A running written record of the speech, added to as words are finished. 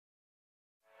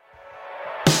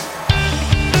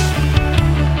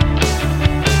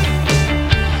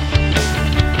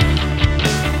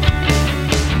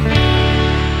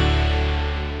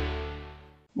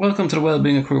Welcome to the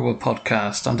Wellbeing of Career World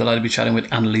podcast. I'm delighted to be chatting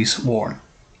with Annelise Warren.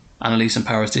 Annelise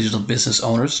empowers digital business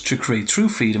owners to create true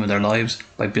freedom in their lives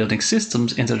by building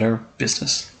systems into their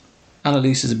business.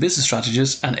 Annelise is a business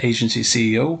strategist and agency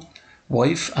CEO,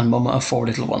 wife and mama of 4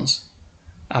 little ones.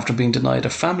 After being denied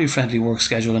a family-friendly work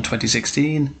schedule in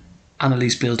 2016,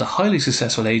 Annelise built a highly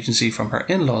successful agency from her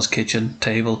in-laws' kitchen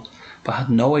table, but had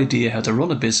no idea how to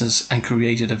run a business and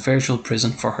created a virtual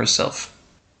prison for herself.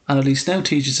 Annelise now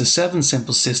teaches the 7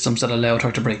 simple systems that allowed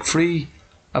her to break free,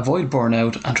 avoid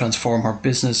burnout and transform her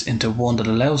business into one that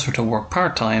allows her to work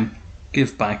part-time,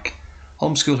 give back,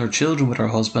 homeschool her children with her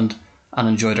husband and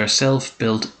enjoy their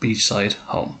self-built beachside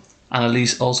home.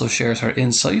 Annelise also shares her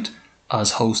insight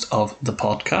as host of the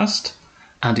podcast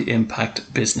and the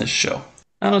Impact Business Show.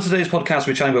 And on today's podcast,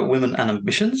 we're chatting about women and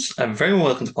ambitions. Very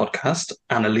welcome to the podcast,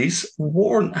 Annelise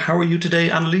Warren. How are you today,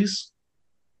 Annelise?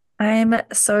 I'm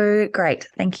so great.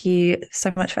 Thank you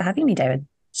so much for having me, David.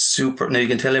 Super. Now you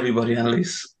can tell everybody,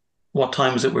 Annelise, what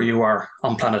time is it where you are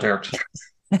on planet Earth?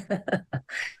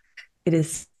 It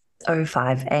is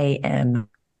 05 a.m.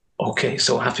 Okay,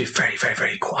 so I have to be very, very,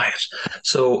 very quiet.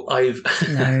 So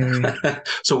No.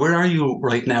 So where are you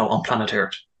right now on planet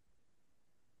Earth?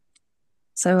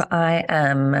 So I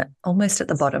am almost at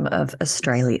the bottom of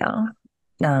Australia,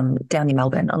 down in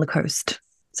Melbourne on the coast.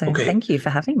 So Okay. Thank you for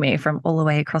having me from all the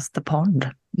way across the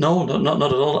pond. No, not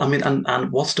at all. I mean,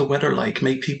 and what's the weather like?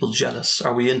 Make people jealous.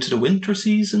 Are we into the winter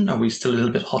season? Are we still a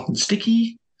little bit hot and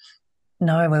sticky?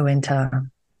 No, we're winter.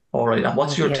 All right. And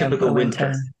what's your typical we're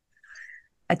winter?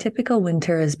 A typical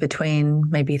winter is between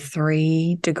maybe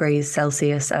 3 degrees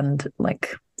Celsius and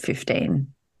like 15.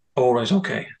 All right.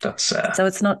 Okay. That's So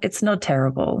it's not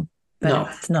terrible,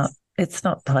 but no. it's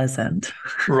not pleasant.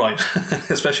 Right.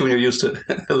 Especially when you're used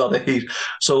to a lot of heat.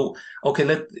 So,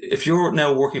 okay, if you're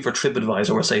now working for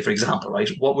TripAdvisor, or say, for example, right,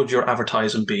 what would your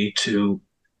advertisement be to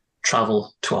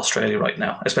travel to Australia right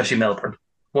now, especially Melbourne?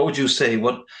 What would you say?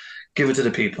 Give it to the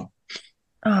people.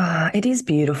 It is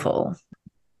beautiful.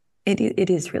 It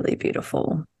is really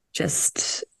beautiful.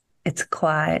 Just it's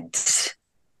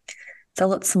a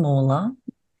lot smaller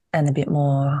and a bit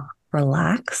more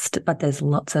relaxed, but there's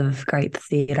lots of great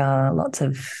theatre, lots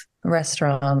of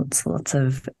restaurants, lots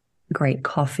of great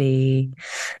coffee.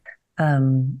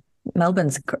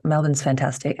 Melbourne's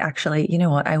fantastic. Actually, you know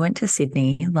what? I went to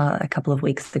Sydney a couple of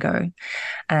weeks ago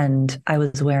and I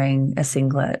was wearing a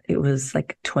singlet. It was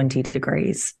like 20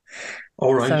 degrees.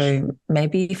 All right. So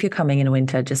maybe if you're coming in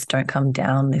winter, just don't come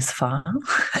down this far.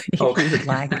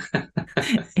 Okay.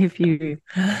 If you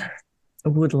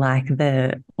would like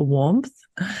the warmth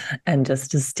and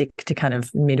just to stick to kind of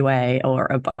midway or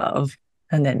above,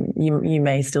 and then you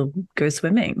may still go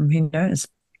swimming. Who knows?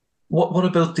 What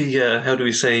about the how do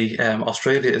we say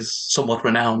Australia is somewhat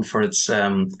renowned for its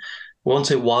I won't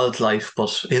say wildlife,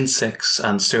 but insects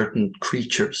and certain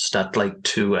creatures that like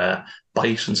to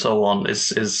bite and so on. Is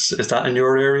that in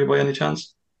your area by any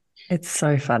chance? It's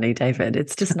so funny, David.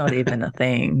 It's just not even a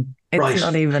thing. It's Right.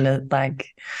 not even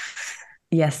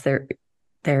yes,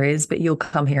 there is, but you'll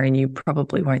come here and you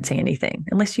probably won't see anything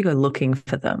unless you go looking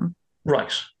for them.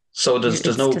 Right. So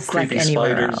there's no creepy like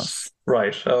spiders. Else.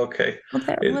 Right. Okay.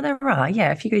 Well, there are.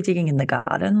 Yeah, if you go digging in the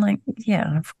garden,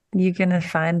 you're going to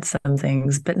find some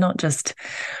things, but not just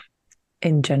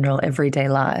in general everyday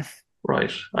life.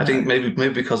 Right. I think maybe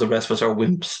because the rest of us are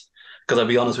wimps. Because I'll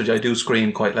be honest with you, I do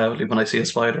scream quite loudly when I see a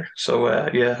spider. So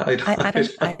yeah,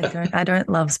 I don't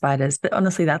love spiders, but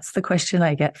honestly, that's the question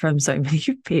I get from so many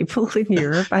people in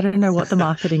Europe. I don't know what the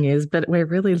marketing is, but we're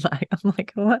really I'm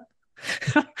like, what?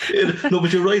 No,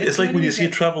 but you're right. It's like when you see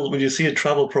a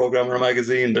travel program or a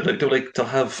magazine, they'll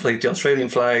have like the Australian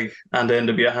flag, and then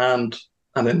there'll be a hand,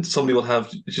 and then somebody will have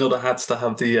the hats that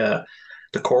have the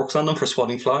corks on them for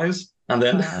swatting flies. And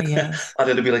then, yes. and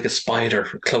then there'll be like a spider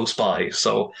close by.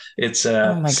 So it's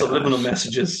subliminal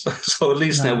messages. So at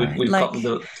least now we've gotten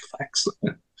the facts.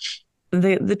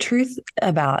 The truth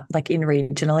about like in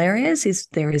regional areas is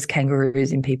there is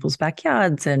kangaroos in people's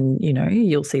backyards, and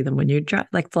you'll see them when you drive.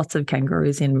 Like lots of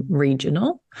kangaroos in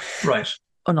regional, right,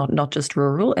 or not just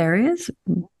rural areas.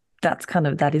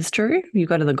 That is true. You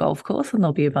go to the golf course and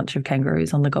there'll be a bunch of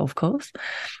kangaroos on the golf course,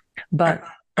 but.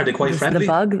 Are they quite friendly?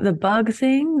 The bug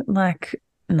thing, like,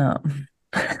 no.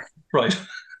 Right.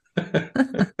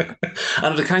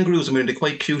 And the kangaroos, I mean, they're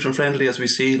quite cute and friendly as we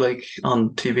see, like,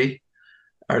 on TV.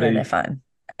 They're fine.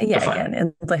 Yeah, they're fine.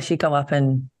 Again, unless you go up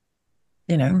and,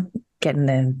 get in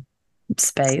their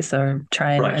space or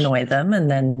try and annoy them.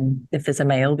 And then if there's a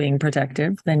male being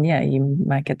protective, then, yeah, you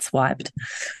might get swiped.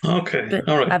 Okay, but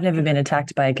all right. I've never been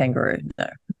attacked by a kangaroo, no.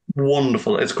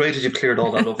 Wonderful. It's great that you've cleared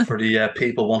all that up for the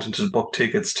people wanting to book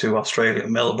tickets to Australia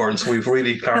and Melbourne. So we've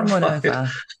really Come on clarified.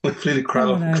 over. We've really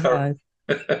Come on over.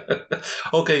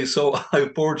 Okay, so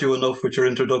I've bored you enough with your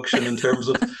introduction in terms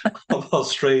of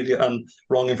Australia and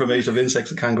wrong information of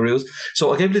insects and kangaroos.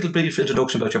 So I'll give you a little brief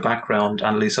introduction about your background,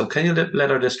 Annalise. So can you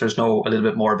let our listeners know a little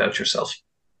bit more about yourself?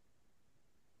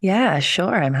 Yeah,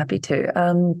 sure. I'm happy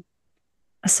to.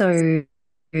 So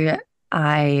you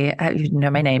know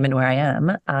my name and where I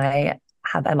am. I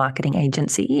have a marketing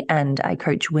agency and I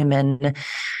coach women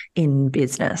in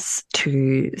business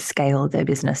to scale their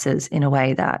businesses in a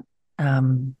way that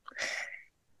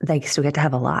they still get to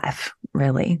have a life,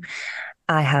 really.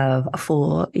 I have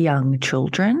 4 young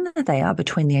children. They are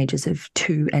between the ages of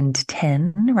 2 and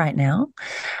 10 right now.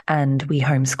 And we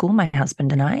homeschool, my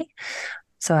husband and I.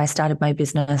 So I started my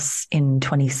business in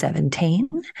 2017.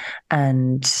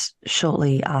 And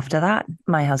shortly after that,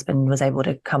 my husband was able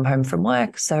to come home from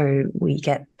work. So we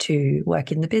get to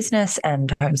work in the business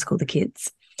and homeschool the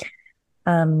kids.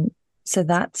 So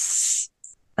that's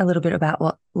a little bit about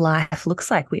what life looks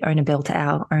like. We built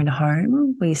our own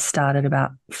home. We started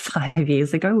about 5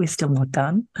 years ago. We're still not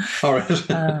done. All right.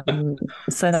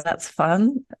 So that's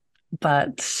fun.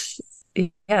 But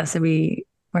yeah, so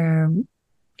we're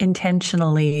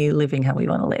intentionally living how we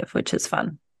want to live, which is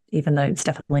fun, even though it's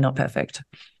definitely not perfect.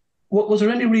 Was there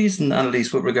any reason,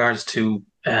 Annalise, with regards to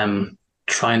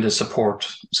trying to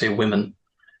support, say, women,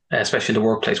 especially in the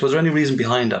workplace? Was there any reason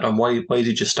behind that, and why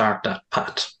did you start that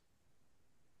path?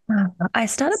 I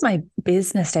started my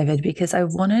business, David, because I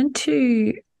wanted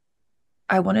to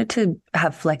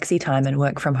have flexi time and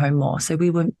work from home more. So we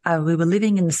were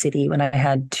living in the city when I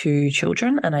had 2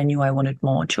 children, and I knew I wanted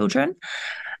more children.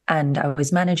 And I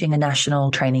was managing a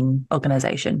national training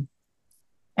organization.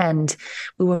 And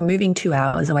we were moving 2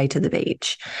 hours away to the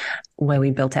beach where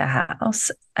we built our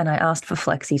house. And I asked for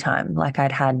flexi time like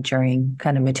I'd had during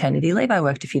kind of maternity leave. I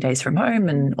worked a few days from home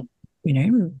and,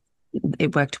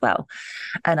 it worked well.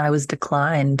 And I was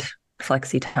declined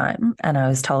flexi time. And I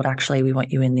was told, actually, we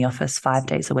want you in the office 5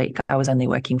 days a week. I was only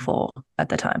working 4 at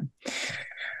the time.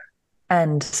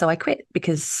 And so I quit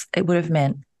because it would have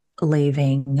meant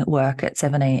leaving home at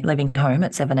 7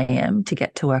 a.m. to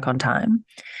get to work on time.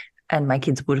 And my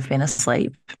kids would have been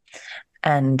asleep.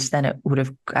 And then I would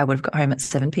have got home at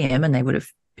 7 p.m. and they would have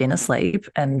been asleep.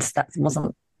 And that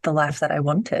wasn't the life that I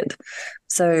wanted.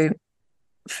 So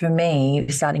for me,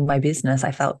 starting my business,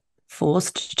 I felt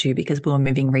forced to because we were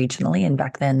moving regionally. And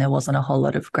back then there wasn't a whole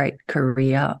lot of great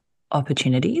career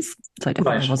opportunities. So it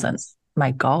definitely wasn't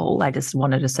my goal. I just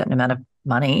wanted a certain amount of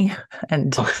money.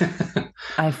 And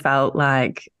I felt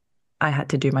like I had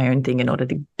to do my own thing in order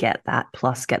to get that,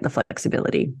 plus get the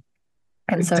flexibility.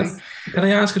 And so, can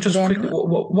I ask you just quickly,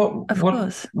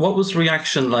 what was the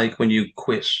reaction like when you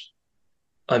quit?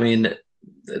 I mean,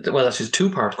 well, that's just a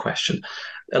 2-part question.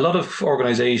 A lot of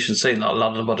organizations, say not a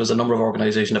lot of them, but there's a number of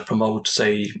organizations that promote,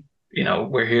 say,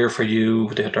 we're here for you.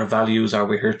 Their values are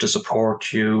we're here to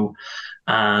support you,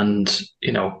 and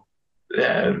we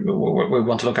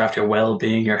want to look after your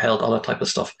well-being, your health, all that type of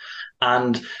stuff.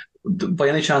 And by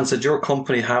any chance, did your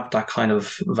company have that kind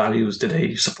of values? Did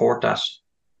they support that?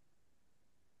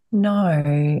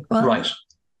 No. Well, right.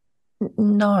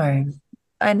 No.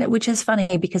 And which is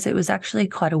funny because it was actually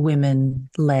quite a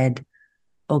women-led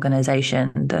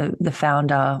organization. The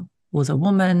founder was a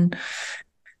woman.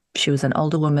 She was an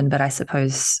older woman, but I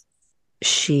suppose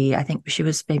I think she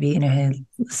was maybe in her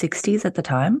 60s at the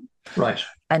time. Right.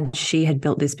 And she had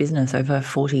built this business over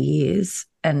 40 years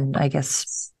and I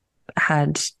guess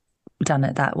had done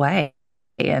it that way.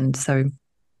 And so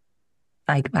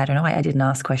I don't know, I didn't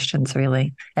ask questions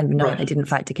really. And no, They didn't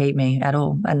fight to keep me at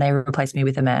all. And they replaced me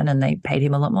with a man and they paid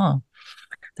him a lot more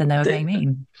than they were paying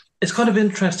me. It's kind of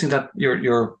interesting that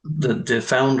the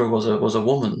founder was a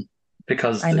woman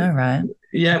because I know, right?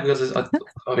 Yeah, because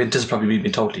I mean, this is probably me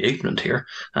being totally ignorant here.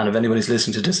 And if anybody's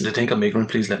listening to this and they think I'm ignorant,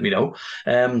 please let me know.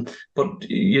 But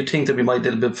you think that we might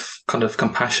need a bit of kind of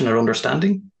compassion or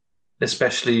understanding,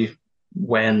 especially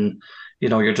when,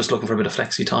 you're just looking for a bit of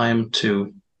flexi time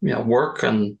to, work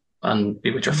and be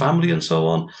with your family and so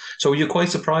on. So were you quite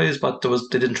surprised, but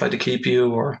they didn't try to keep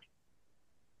you or?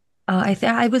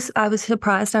 I was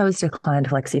surprised I was declined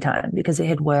flexi time because it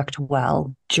had worked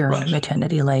well during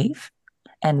maternity leave.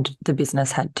 And the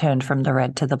business had turned from the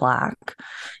red to the black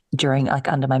during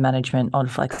under my management on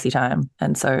flexi time.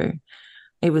 And so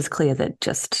it was clear that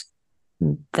just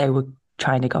they were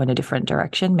trying to go in a different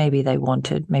direction. Maybe they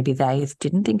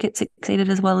didn't think it succeeded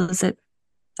as well as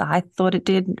I thought it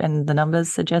did. And the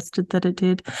numbers suggested that it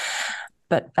did.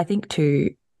 But I think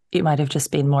too, it might have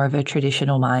just been more of a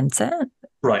traditional mindset.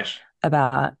 Right.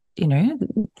 About,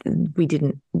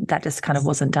 that just kind of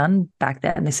wasn't done back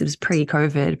then. This was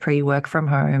pre-COVID, pre-work from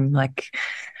home. Like,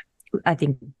 I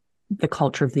think the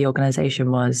culture of the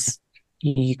organization was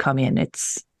you come in,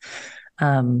 it's,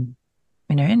 and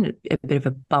a bit of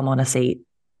a bum on a seat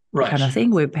kind of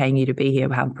thing. We're paying you to be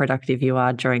here, how productive you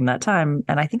are during that time.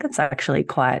 And I think that's actually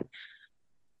quite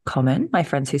common. My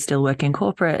friends who still work in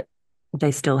corporate,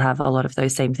 they still have a lot of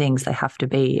those same things. They have to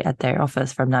be at their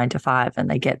office from 9 to 5, and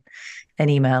they get an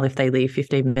email if they leave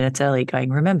 15 minutes early going,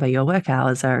 remember, your work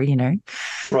hours are, 9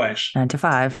 to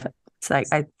 5. It's like,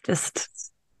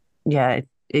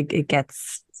 it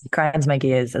grinds my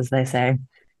gears, as they say.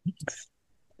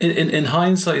 In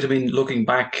hindsight, I mean, looking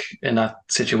back in that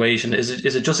situation, is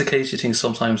it just a case you think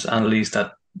sometimes, Annelise,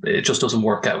 that it just doesn't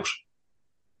work out?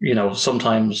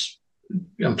 Sometimes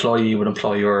employee with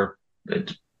employer,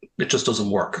 it just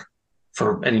doesn't work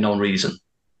for any known reason.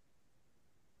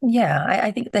 Yeah,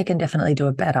 I think they can definitely do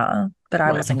it better, but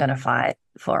I wasn't going to fight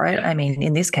for it. Yeah. I mean,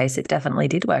 in this case, it definitely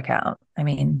did work out. I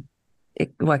mean,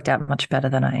 it worked out much better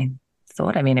than I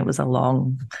thought. I mean, it was a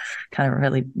long, kind of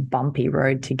really bumpy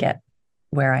road to get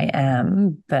where I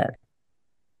am, but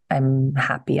I'm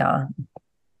happier,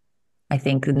 I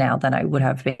think, now than I would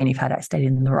have been if I stayed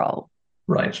in the role.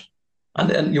 Right.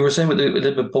 And you were saying a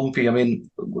little bit bumpy. I mean,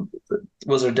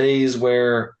 was there days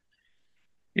where,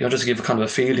 just to give a kind of a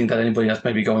feeling that anybody that's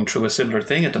maybe going through a similar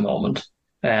thing at the moment,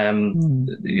 how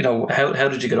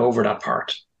did you get over that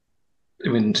part? I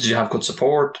mean, did you have good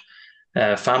support,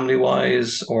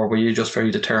 family-wise, or were you just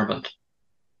very determined?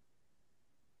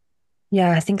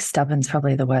 Yeah, I think stubborn's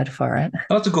probably the word for it.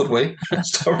 Oh, that's a good way.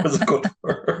 Stubborn's a good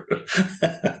word.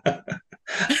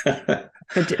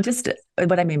 But just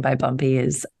what I mean by bumpy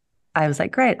is I was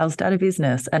like, great, I'll start a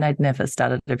business. And I'd never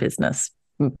started a business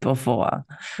before.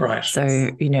 Right.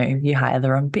 So, you hire the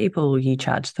wrong people, you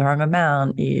charge the wrong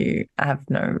amount,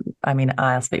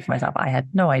 I'll speak for myself. I had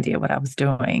no idea what I was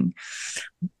doing.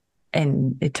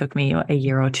 And it took me a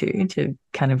year or two to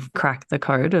kind of crack the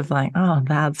code of like, oh,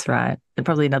 that's right. And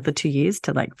probably another 2 years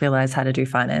to like realize how to do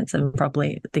finance and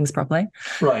things properly.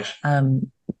 Right.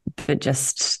 But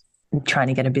just trying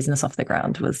to get a business off the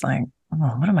ground was like,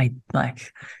 oh, what am I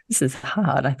like? This is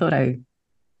hard. I thought I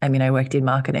worked in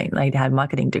marketing. I had a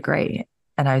marketing degree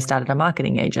and I started a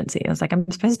marketing agency. I was like,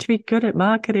 I'm supposed to be good at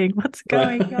marketing. What's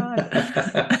going on?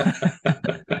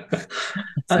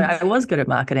 So I was good at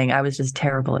marketing. I was just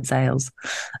terrible at sales.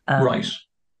 Right.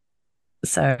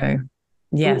 So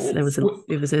yes, it was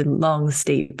a long,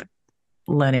 steep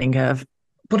learning curve.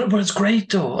 But it's great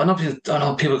though. I know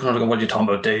people can go, what are you talking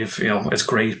about, Dave? It's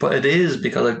great, but it is,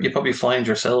 because you probably find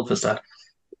yourself is that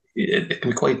it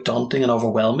can be quite daunting and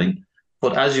overwhelming.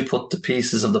 But as you put the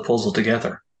pieces of the puzzle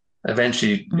together,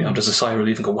 eventually, there's a sigh of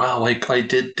relief and go, wow, I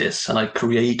did this and I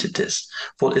created this.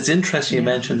 But it's interesting you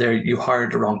mentioned there you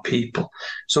hired the wrong people.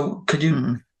 So could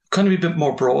you kind of be a bit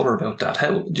more broader about that?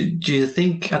 How do you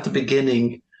think at the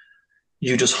beginning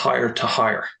you just hired to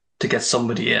hire to get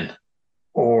somebody in?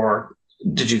 Or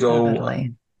did you go...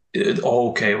 Totally.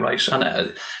 Okay, right.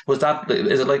 And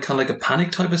is it like kind of like a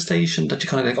panic type of station that you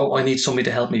kind of like, oh, I need somebody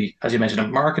to help me, as you mentioned,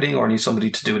 in marketing, or I need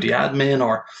somebody to do the admin,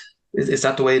 or is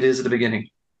that the way it is at the beginning?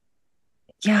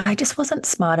 Yeah, I just wasn't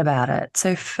smart about it.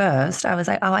 So first I was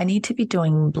like, oh, I need to be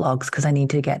doing blogs because I need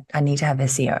to have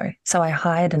SEO. So I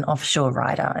hired an offshore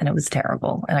writer and it was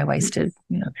terrible. And I wasted,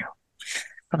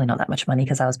 probably not that much money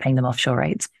because I was paying them offshore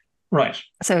rates. Right.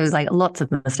 So it was like lots of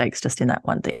mistakes just in that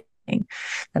one thing.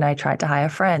 Then I tried to hire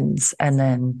friends and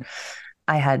then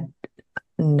I had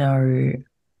no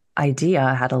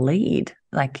idea how to lead,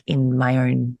 like in my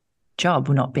own job,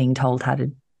 not being told how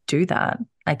to do that.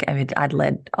 Like, I mean, I'd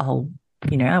led a whole,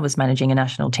 I was managing a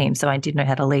national team, so I did know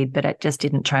how to lead, but it just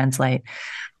didn't translate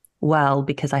well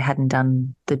because I hadn't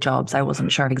done the jobs. I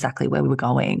wasn't sure of exactly where we were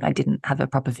going. I didn't have a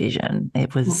proper vision.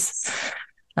 It was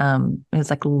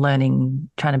like learning,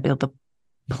 trying to build the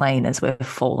plane as we're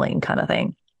falling kind of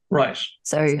thing. Right.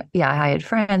 So, yeah, I hired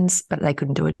friends, but they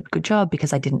couldn't do a good job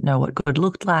because I didn't know what good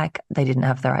looked like. They didn't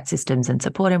have the right systems and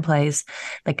support in place.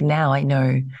 Like now I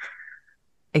know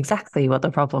exactly what the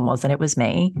problem was and it was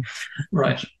me.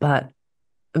 Right. But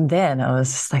then I was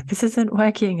just like, this isn't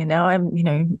working. And now I'm,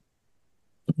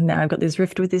 now I've got this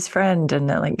rift with this friend and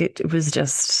like it was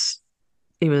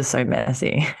so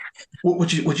messy.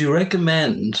 Would you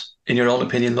recommend, in your own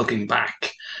opinion, looking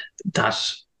back,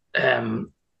 that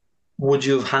would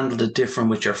you have handled it different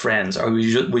with your friends, or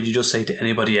would you just say to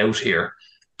anybody out here,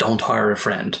 don't hire a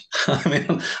friend? I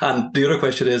mean, and the other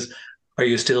question is, are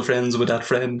you still friends with that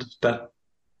friend that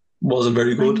wasn't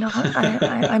very good?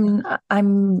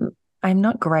 I'm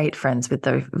not great friends with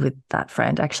that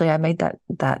friend. Actually, I made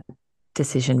that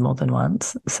decision more than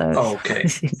once. So Okay.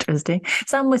 it's interesting.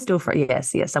 Some we're still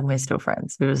friends. Yes, some we're still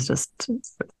friends. It was just,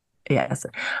 yes.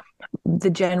 The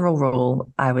general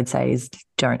rule I would say is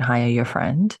don't hire your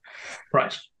friend.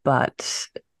 Right. But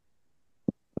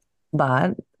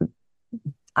but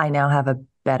I now have a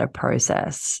better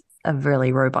process, a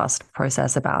really robust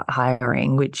process about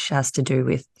hiring, which has to do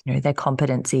with, their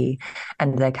competency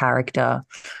and their character.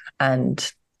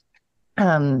 And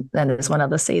there's one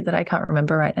other C that I can't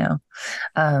remember right now.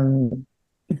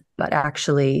 But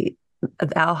actually,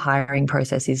 our hiring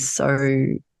process is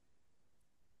so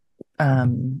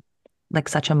like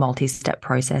such a multi-step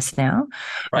process now,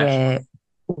 Right. where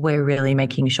we're really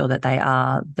making sure that they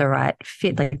are the right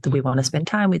fit, like that we want to spend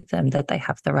time with them, that they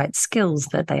have the right skills,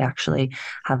 that they actually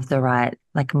have the right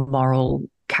like moral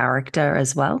character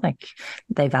as well. Like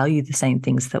they value the same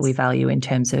things that we value in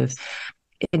terms of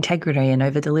integrity and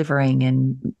over delivering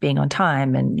and being on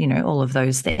time and, all of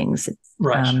those things.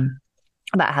 Right.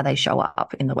 About how they show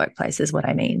up in the workplace is what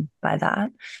I mean by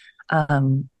that.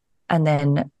 And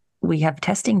then we have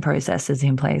testing processes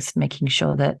in place, making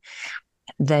sure that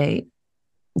they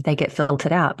get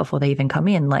filtered out before they even come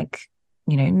in, like,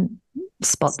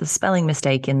 spot the spelling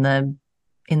mistake in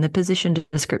the position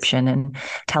description and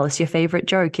tell us your favorite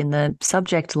joke in the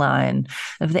subject line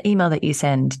of the email that you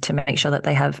send, to make sure that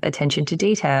they have attention to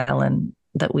detail and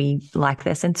that we like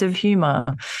their sense of humor.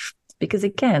 Because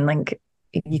again, like,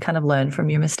 you kind of learn from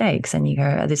your mistakes and you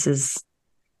go, this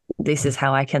is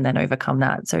how I can then overcome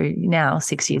that. So now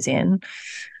 6 years in,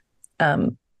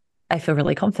 I feel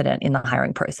really confident in the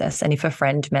hiring process. And if a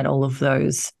friend met all of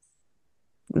those,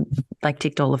 like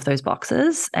ticked all of those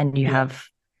boxes, and you have,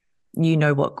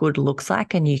 what good looks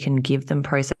like, and you can give them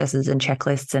processes and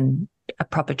checklists and a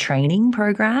proper training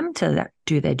program to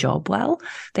do their job well,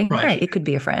 then great, it could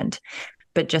be a friend.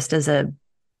 But just as a,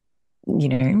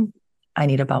 I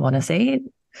need a bum on a seat.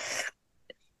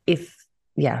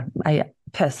 I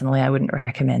personally, I wouldn't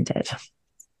recommend it.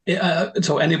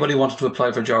 So anybody wanted to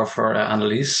apply for a job for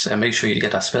Annelise, make sure you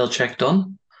get that spell check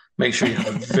done. Make sure you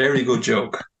have a very good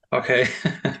joke. Okay.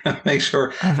 Make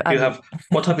sure you have.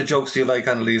 What type of jokes do you like,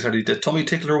 Annelise? Are they the tummy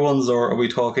tickler ones, or are we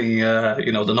talking,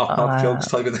 the knock knock jokes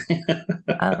type of thing?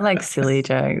 I like silly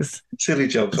jokes. Silly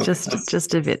jokes. Okay.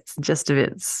 Just a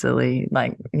bit silly,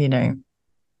 like,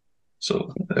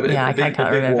 So I can't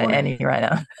remember warning. Any right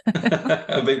now.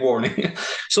 A big warning.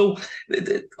 So,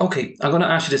 okay, I'm going to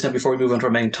ask you this now before we move on to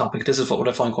our main topic. This is what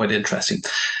I find quite interesting.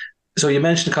 So you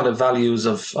mentioned kind of values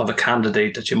of a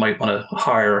candidate that you might want to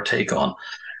hire or take on.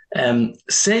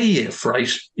 Say if,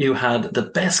 right, you had the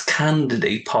best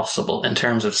candidate possible in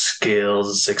terms of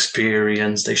skills,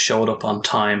 experience, they showed up on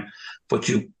time, but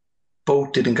you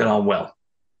both didn't get on well.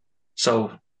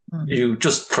 So you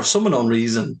just, for some unknown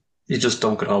reason, you just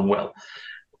don't get on well.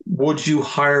 Would you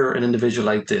hire an individual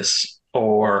like this,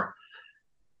 or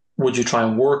would you try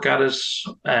and work at it?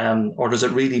 Or does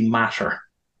it really matter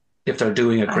if they're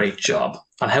doing a great job?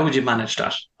 And how would you manage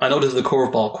that? I know this is a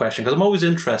curveball question because I'm always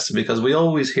interested, because we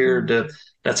always hear that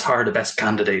let's hire the best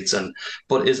candidates,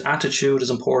 but is attitude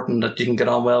as important, that you can get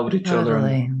on well with each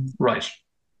other? Right.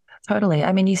 Totally.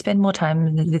 I mean, you spend more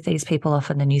time with these people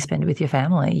often than you spend with your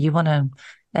family. You want to,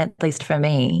 at least for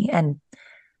me, and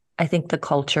I think the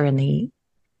culture and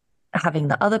having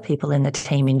the other people in the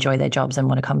team enjoy their jobs and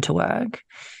want to come to work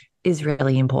is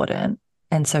really important.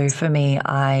 And so for me,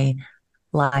 I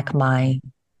like my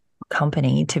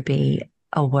company to be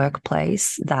a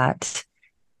workplace that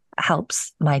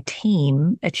helps my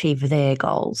team achieve their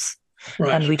goals.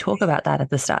 Right. And we talk about that at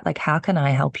the start. Like, how can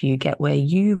I help you get where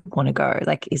you want to go?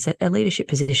 Like, is it a leadership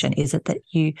position? Is it that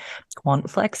you want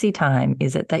flexi time?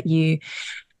 Is it that you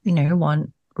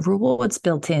want rewards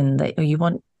built in, that you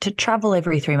want to travel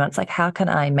every 3 months? Like, how can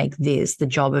I make this the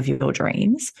job of your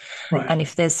dreams? Right. And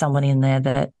if there's someone in there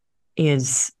that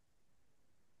is,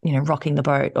 rocking the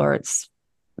boat, or it's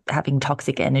having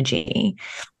toxic energy,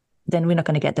 then we're not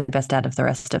going to get the best out of the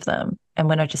rest of them. And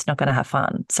we're just not going to have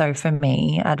fun. So for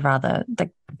me, I'd rather, like,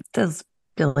 there's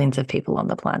billions of people on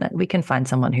the planet. We can find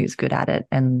someone who's good at it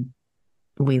and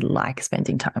we like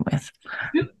spending time with.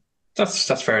 Yeah.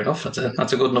 That's fair enough.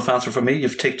 That's a good enough answer for me.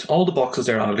 You've ticked all the boxes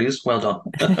there, Annelise. Well done.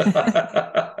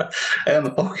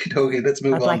 Okie dokie, let's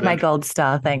move on. I'd like my gold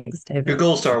star. Thanks, David. Your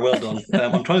gold star, well done.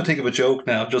 I'm trying to think of a joke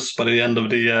now, just by the end of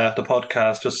the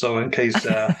podcast, just so in case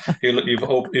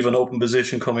you've an open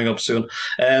position coming up soon.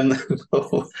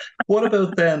 What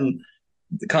about then,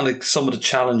 kind of some of the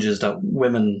challenges that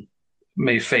women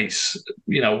may face,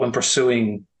 when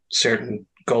pursuing certain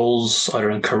goals, either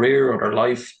in career or their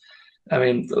life? I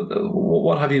mean,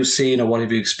 what have you seen or what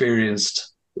have you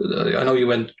experienced? I know you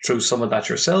went through some of that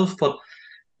yourself, but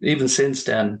even since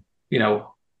then, you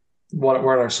know, what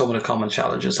are some of the common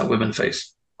challenges that women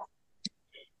face?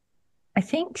 I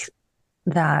think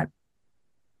that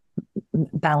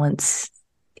balance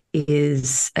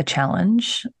is a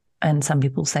challenge, and some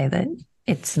people say that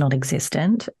it's not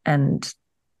existent, and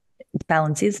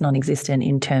balance is non-existent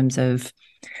in terms of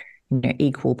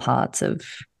equal parts of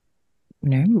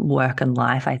work and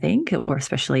life, I think, or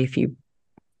especially if you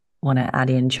want to add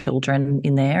in children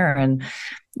in there and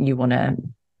you want to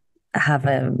have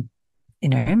a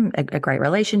great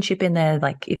relationship in there.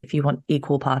 Like if you want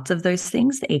equal parts of those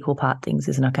things, the equal part things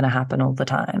is not going to happen all the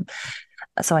time.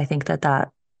 So I think that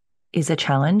is a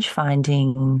challenge,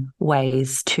 finding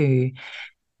ways to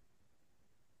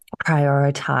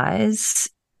prioritize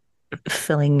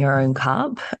filling your own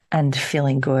cup and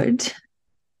feeling good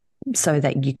so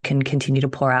that you can continue to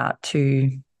pour out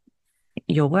to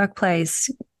your workplace,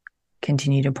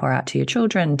 continue to pour out to your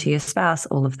children, to your spouse,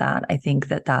 all of that. I think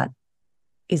that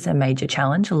is a major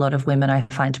challenge. A lot of women I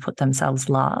find put themselves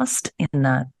last in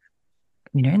that,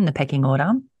 in the pecking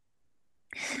order.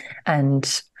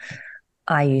 And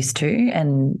I used to,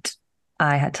 and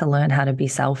I had to learn how to be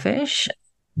selfish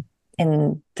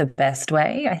in the best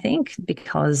way, I think,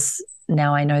 because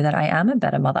now I know that I am a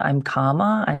better mother. I'm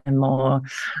calmer.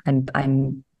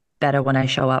 I'm better when I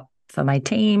show up for my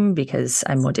team because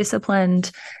I'm more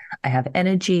disciplined. I have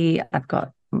energy. I've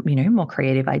got, more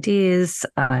creative ideas.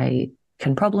 I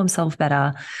can problem solve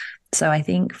better. So I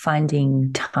think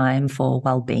finding time for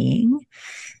well-being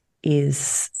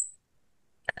is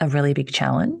a really big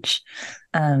challenge.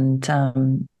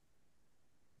 And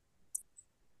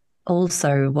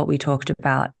also what we talked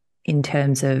about in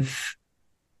terms of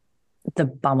the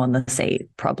bum on the seat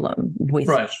problem with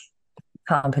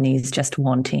companies just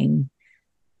wanting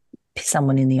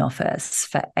someone in the office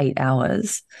for 8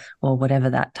 hours or whatever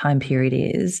that time period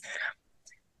is,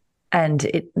 and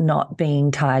it not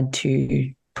being tied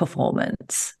to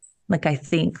performance. Like I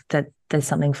think that there's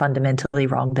something fundamentally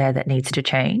wrong there that needs to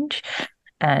change.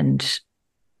 And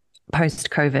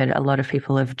post-COVID, a lot of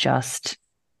people have just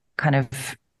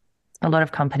a lot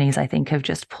of companies, I think, have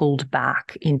just pulled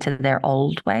back into their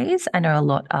old ways. I know a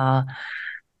lot are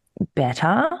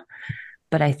better,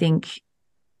 but I think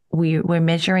we're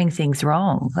measuring things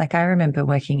wrong. Like I remember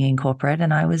working in corporate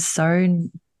and I was so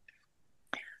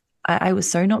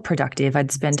not productive.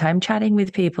 I'd spend time chatting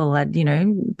with people. I'd,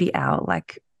 be out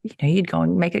like, you'd go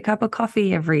and make a cup of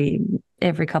coffee every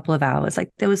couple of hours. Like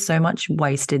there was so much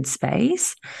wasted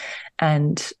space.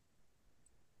 And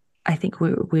I think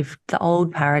we've the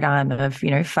old paradigm of,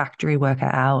 factory worker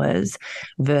hours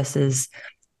versus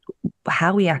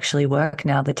how we actually work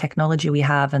now, the technology we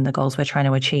have and the goals we're trying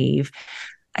to achieve.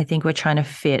 I think we're trying to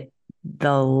fit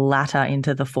the latter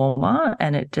into the former,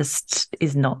 and it just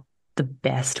is not the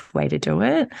best way to do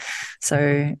it.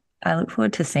 So I look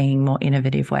forward to seeing more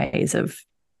innovative ways of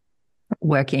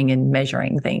working and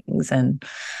measuring things and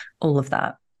all of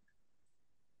that.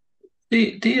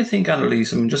 Do you think,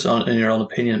 Annalise, just in your own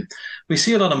opinion, we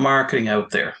see a lot of marketing out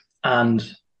there, and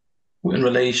in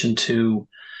relation to,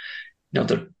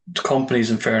 the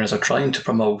companies, in fairness, are trying to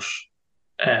promote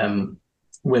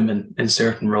women in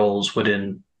certain roles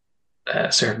within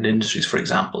certain industries, for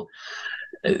example.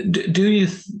 Do you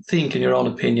think, in your own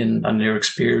opinion and your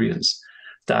experience,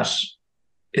 that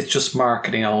it's just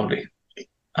marketing only,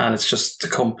 and it's just the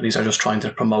companies are just trying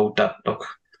to promote that? Look,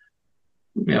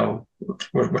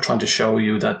 we're trying to show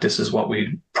you that this is what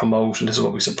we promote and this is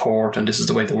what we support and this is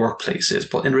the way the workplace is.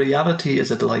 But in reality,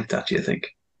 is it like that, do you think?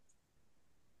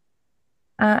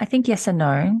 I think yes and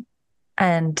no.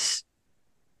 And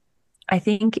I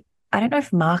think I don't know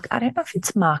if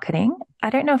it's marketing. I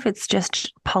don't know if it's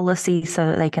just policy so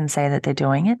that they can say that they're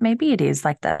doing it. Maybe it is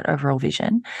like that overall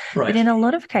vision. Right. But in a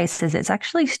lot of cases, it's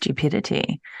actually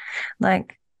stupidity.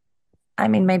 Like, I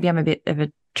mean, maybe I'm a bit of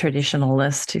a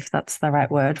traditionalist, if that's the right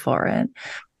word for it.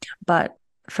 But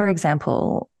for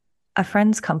example, a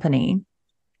friend's company,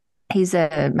 he's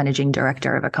a managing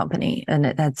director of a company, and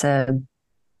that's a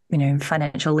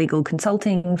financial legal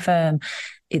consulting firm.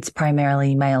 It's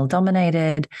primarily male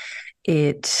dominated.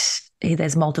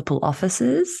 There's multiple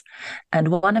offices, and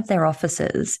one of their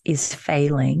offices is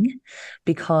failing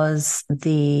because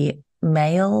the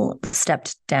male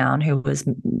stepped down who was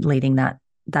leading that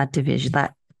division,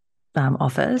 that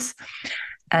office.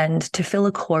 And to fill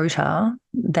a quota,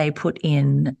 they put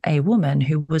in a woman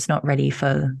who was not ready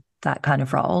for that kind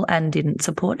of role and didn't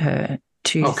support her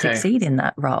to succeed in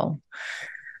that role.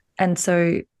 And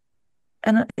so,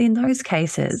 and in those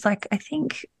cases, like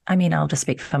I'll just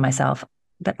speak for myself,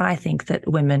 but I think that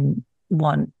women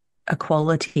want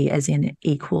equality as in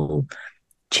equal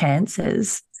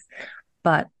chances.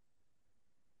 But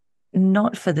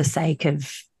not for the sake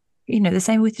of, the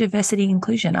same with diversity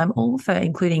inclusion. I'm all for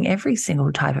including every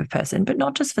single type of person, but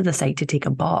not just for the sake to tick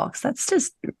a box. That's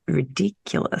just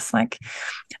ridiculous. Like,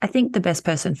 I think the best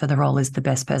person for the role is the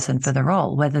best person for the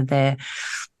role, whether they're,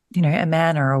 a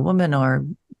man or a woman, or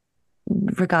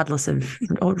regardless of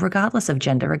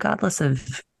gender, regardless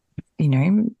of,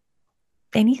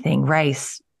 anything,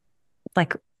 race,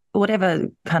 like whatever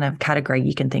kind of category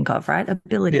you can think of, right?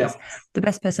 Abilities. Yeah. The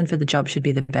best person for the job should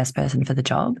be the best person for the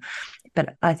job.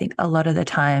 But I think a lot of the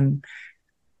time,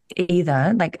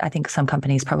 I think some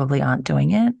companies probably aren't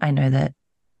doing it. I know that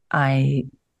I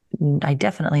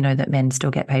definitely know that men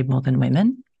still get paid more than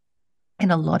women.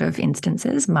 In a lot of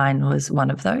instances, mine was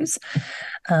one of those.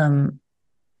 And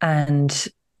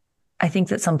I think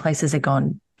that some places have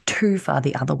gone too far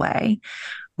the other way,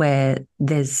 where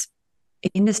there's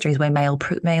industries where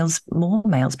more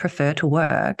males prefer to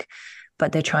work,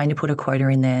 but they're trying to put a quota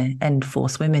in there and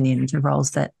force women into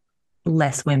roles that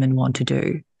less women want to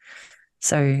do.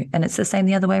 So, and it's the same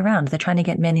the other way around. They're trying to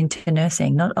get men into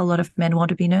nursing. Not a lot of men want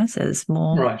to be nurses.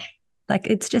 More, right. Like,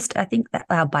 it's just, I think that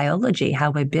our biology,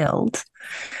 how we're built,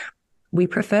 we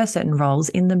prefer certain roles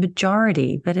in the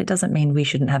majority, but it doesn't mean we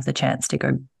shouldn't have the chance to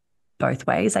go both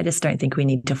ways. I just don't think we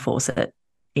need to force it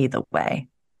either way.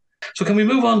 So can we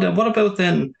move on then? What about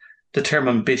then the term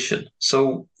ambition?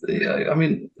 So, I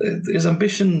mean, is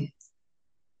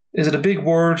it a big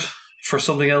word for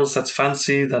something else that's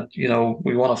fancy that,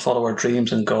 we want to follow our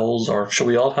dreams and goals, or should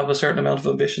we all have a certain amount of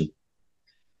ambition?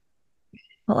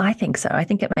 Well, I think so. I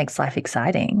think it makes life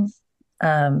exciting.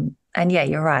 And yeah,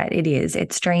 you're right. It is.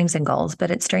 It's dreams and goals,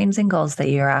 but it's dreams and goals that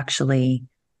you're actually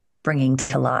bringing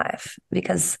to life.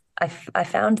 Because I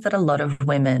found that a lot of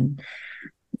women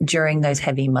during those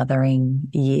heavy mothering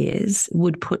years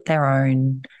would put their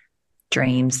own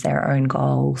dreams, their own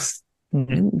goals,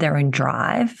 their own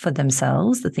drive for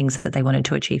themselves, the things that they wanted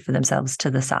to achieve for themselves,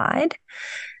 to the side,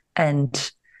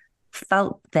 and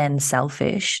felt then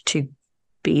selfish to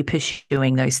be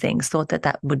pursuing those things, thought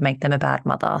that would make them a bad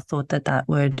mother, thought that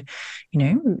would,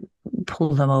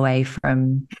 pull them away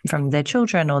from their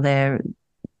children or their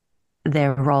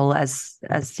role as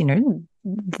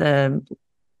the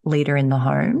leader in the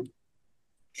home.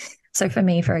 So for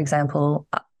me, for example,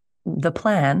 the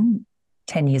plan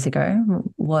 10 years ago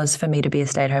was for me to be a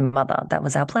stay-at-home mother. That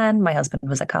was our plan. My husband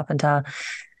was a carpenter.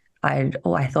 I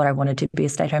thought I wanted to be a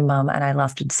stay-at-home mum, and I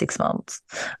lasted 6 months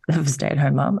of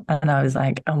stay-at-home mum. And I was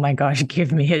like, oh my gosh,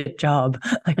 give me a job.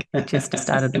 Like, I just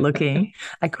started looking.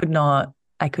 I could not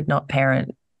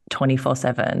parent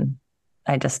 24/7.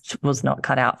 I just was not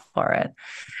cut out for it.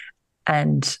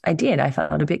 And I did. I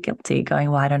felt a bit guilty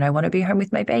going, why don't I want to be home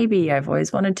with my baby? I've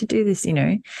always wanted to do this,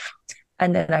 And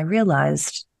then I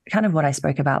realized kind of what I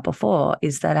spoke about before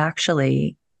is that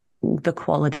actually the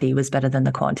quality was better than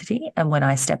the quantity. And when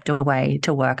I stepped away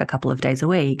to work a couple of days a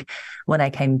week, when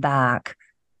I came back,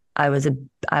 I was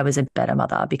a better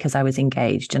mother because I was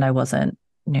engaged and I wasn't,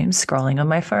 scrolling on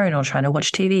my phone or trying to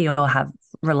watch TV or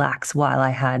relax while I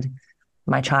had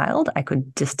my child. I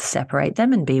could just separate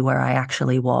them and be where I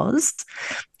actually was.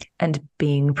 And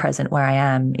being present where I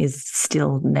am is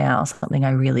still now something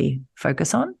I really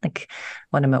focus on. Like,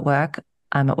 when I'm at work,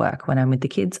 I'm at work. When I'm with the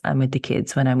kids, I'm with the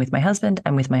kids. When I'm with my husband,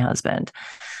 I'm with my husband.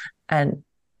 And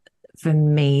for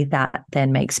me, that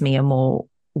then makes me a more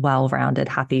well-rounded,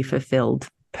 happy, fulfilled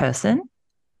person.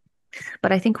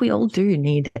 But I think we all do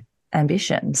need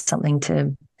ambition,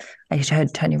 I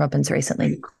heard Tony Robbins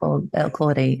recently call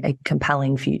it a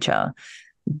compelling future.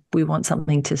 We want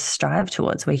something to strive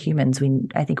towards. We're humans.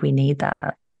 I think we need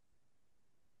that.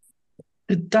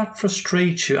 Did that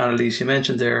frustrate you, Annelise? You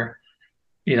mentioned there,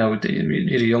 you had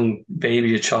a young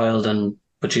baby, a child,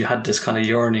 but you had this kind of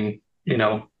yearning,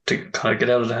 to kind of get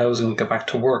out of the house and get back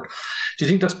to work. Do you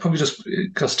think that's probably just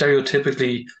because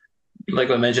stereotypically,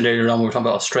 like I mentioned earlier on, we were talking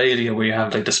about Australia, where you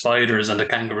have like the spiders and the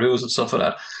kangaroos and stuff like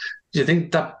that. Do you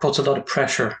think that puts a lot of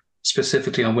pressure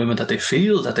specifically on women, that they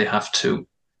feel that they have to,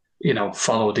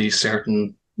 follow these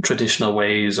certain traditional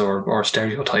ways or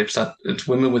stereotypes, that it's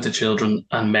women with the children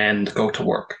and men that go to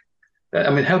work? I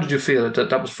mean, how did you feel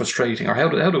that was frustrating, or how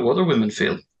do other women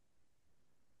feel?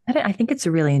 I think it's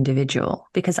really individual,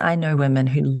 because I know women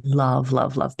who love,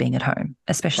 love, love being at home,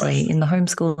 especially in the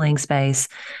homeschooling space.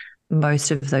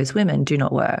 Most of those women do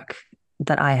not work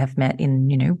that I have met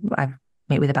I've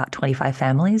meet with about 25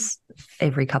 families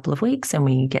every couple of weeks and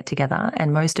we get together,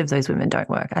 and most of those women don't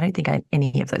work. I don't think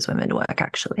any of those women work,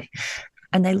 actually.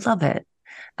 And they love it.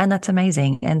 And that's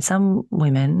amazing. And some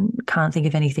women can't think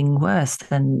of anything worse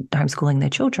than homeschooling their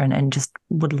children and just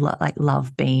would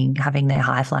love having their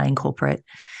high-flying corporate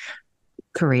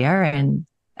career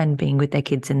and being with their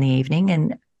kids in the evening.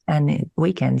 And and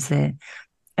weekends there.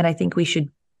 And I think we should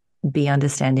be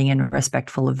understanding and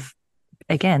respectful of,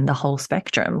 again, the whole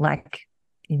spectrum. Like,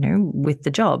 with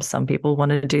the jobs, some people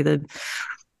want to do the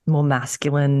more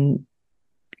masculine,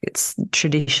 it's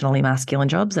traditionally masculine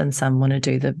jobs, and some want to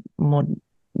do the more,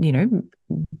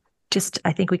 just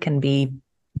I think we can be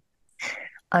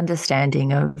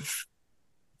understanding of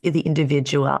the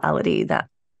individuality that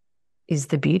is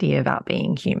the beauty about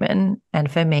being human. And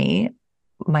for me,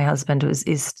 my husband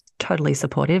is totally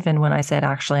supportive. And when I said,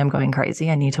 actually, I'm going crazy,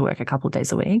 I need to work a couple of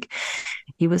days a week,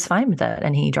 he was fine with it.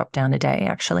 And he dropped down a day,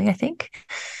 actually, I think.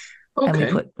 Okay.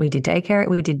 And we did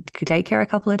daycare a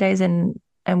couple of days, and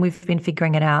we've been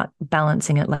figuring it out,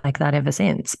 balancing it like that ever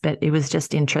since. But it was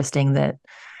just interesting that,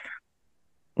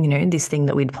 this thing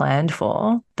that we'd planned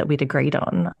for, that we'd agreed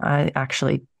on, I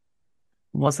actually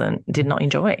did not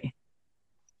enjoy.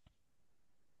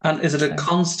 And is it a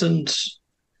constant,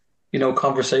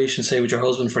 conversation, say with your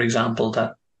husband, for example,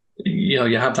 that,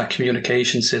 you have that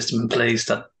communication system in place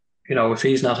that, if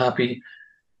he's not happy,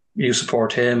 you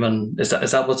support him, and is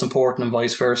that what's important, and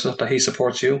vice versa, that he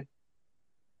supports you?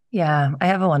 Yeah, I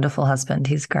have a wonderful husband.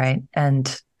 He's great.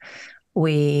 And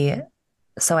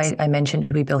so I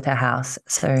mentioned we built our house.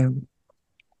 So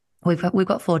we've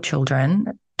got 4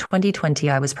 children. 2020,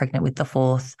 I was pregnant with the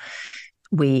 4th.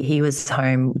 He was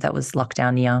home. That was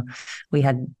lockdown year. We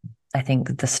had, I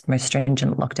think, the most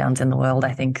stringent lockdowns in the world,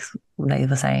 I think they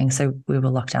were saying. So we were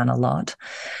locked down a lot.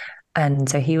 And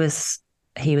so he was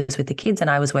with the kids, and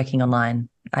I was working online.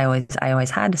 I always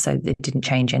had, so it didn't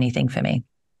change anything for me.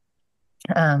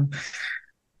 And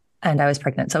I was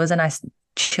pregnant. So it was a nice,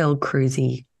 chill,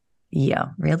 cruisy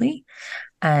year, really.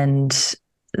 And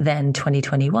then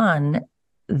 2021,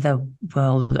 the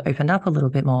world opened up a little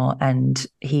bit more, and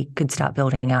he could start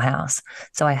building our house.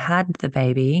 So I had the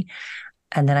baby,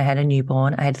 and then I had a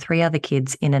newborn. I had 3 other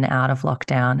kids in and out of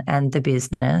lockdown and the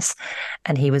business,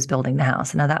 and he was building the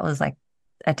house. Now that was like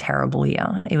a terrible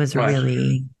year. It was Right.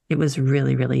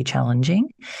 really, really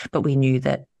challenging, but we knew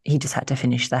that he just had to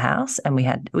finish the house, and we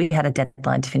had a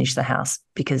deadline to finish the house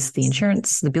because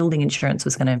the building insurance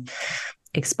was going to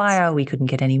expire. We couldn't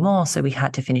get any more, so we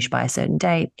had to finish by a certain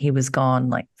date. He was gone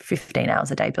like 15 hours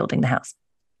a day building the house.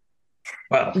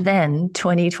 Wow. Then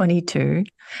 2022,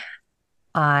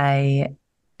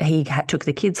 took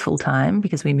the kids full time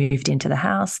because we moved into the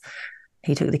house.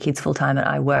 He took the kids full time, and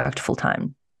I worked full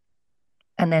time.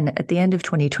 And then at the end of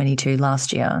 2022,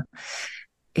 last year,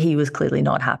 he was clearly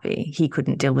not happy. He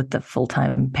couldn't deal with the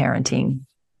full-time parenting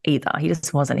either. He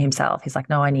just wasn't himself. He's like,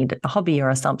 no, I need a hobby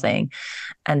or something.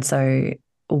 And so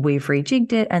we've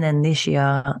rejigged it. And then this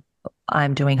year,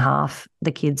 I'm doing half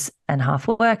the kids and half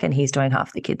work, and he's doing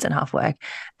half the kids and half work.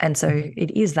 And so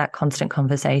it is that constant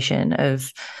conversation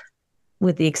of,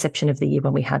 with the exception of the year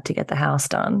when we had to get the house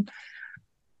done,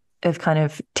 of kind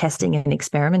of testing and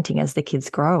experimenting as the kids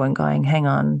grow and going, hang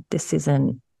on, this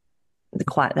isn't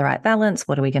quite the right balance.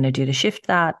 What are we going to do to shift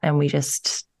that? And we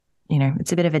just,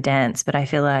 it's a bit of a dance, but I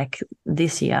feel like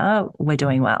this year we're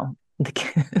doing well.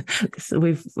 So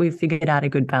we've figured out a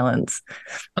good balance.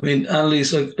 I mean,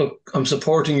 Annalise, look, I'm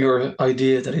supporting your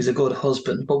idea that he's a good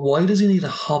husband, but why does he need a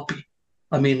hobby?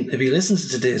 I mean, if he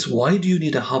listens to this, why do you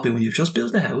need a hobby when you've just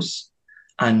built a house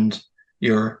and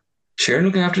you're sharing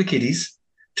looking after the kiddies?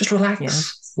 Just relax,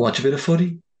 Yes. watch a bit of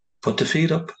footy, put the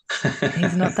feet up.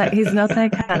 He's not that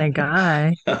kind of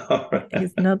guy.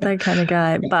 He's not that kind of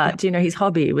guy. But, his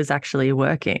hobby was actually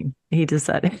working. He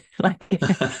decided, he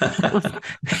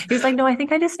was like, no, I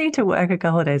think I just need to work a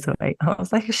couple of days a week. I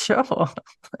was like, sure.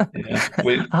 Yeah,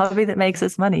 a hobby that makes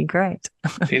us money. Great.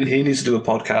 he needs to do a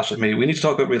podcast with me. We need to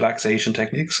talk about relaxation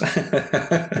techniques.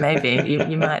 Maybe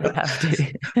you might have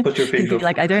to. Put your He'd feet be up.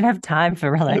 like, I don't have time for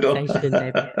relaxation,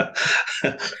 maybe.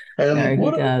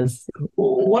 No, he does.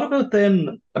 What about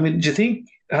then? I mean, do you think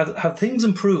have things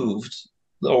improved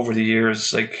over the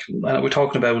years? Like, we're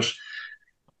talking about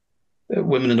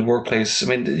women in the workplace. I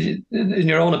mean, in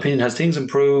your own opinion, has things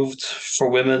improved for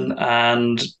women?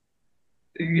 And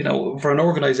for an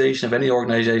organization, if any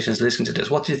organization is listening to this,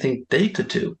 what do you think they could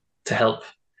do to help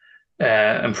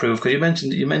improve? Because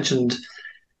you mentioned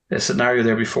a scenario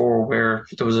there before where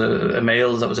there was a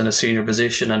male that was in a senior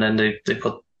position, and then they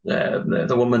put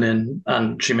the woman in,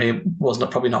 and she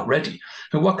wasn't probably not ready.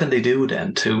 And what can they do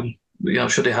then to,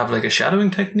 should they have like a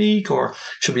shadowing technique, or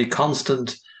should be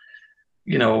constant,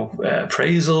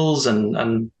 appraisals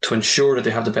and to ensure that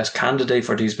they have the best candidate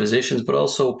for these positions, but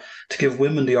also to give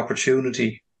women the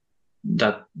opportunity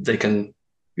that they can,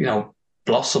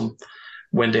 blossom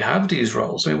when they have these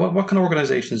roles? I mean, what can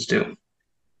organizations do?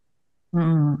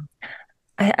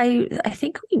 I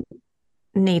think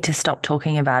need to stop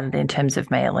talking about it in terms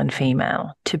of male and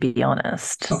female, to be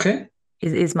honest. Okay.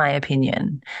 Is my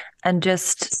opinion. And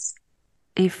just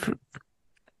if,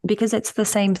 because it's the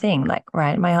same thing, like,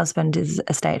 right, my husband is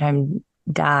a stay-at-home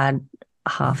dad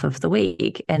half of the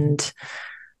week. And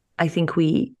I think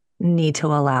we need to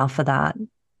allow for that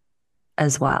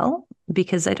as well,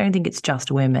 because I don't think it's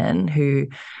just women who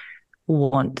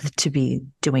want to be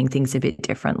doing things a bit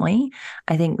differently.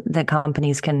 I think that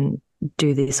companies can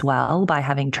do this well by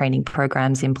having training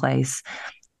programs in place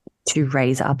to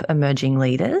raise up emerging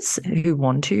leaders who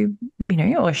want to,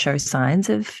 or show signs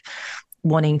of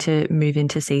wanting to move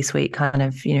into C-suite kind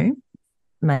of,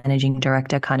 managing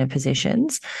director kind of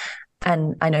positions.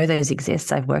 And I know those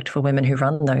exist. I've worked for women who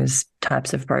run those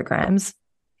types of programs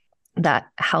that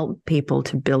help people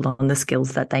to build on the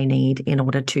skills that they need in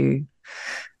order to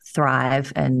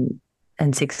thrive and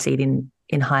succeed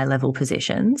in high level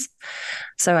positions.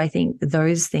 So I think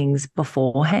those things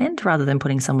beforehand, rather than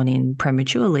putting someone in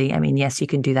prematurely, I mean, yes, you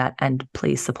can do that, and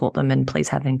please support them, and please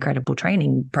have incredible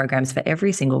training programs for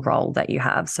every single role that you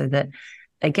have, so that,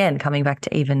 again, coming back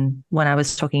to even when I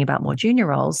was talking about more junior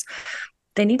roles,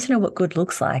 they need to know what good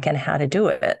looks like and how to do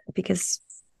it, because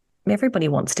everybody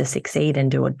wants to succeed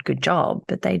and do a good job,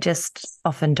 but they just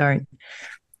often don't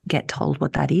get told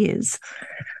what that is.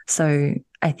 So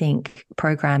I think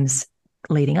programs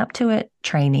leading up to it,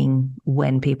 training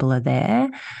when people are there,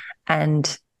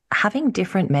 and having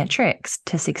different metrics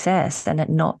to success, and it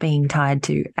not being tied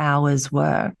to hours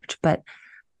worked, but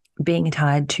being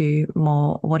tied to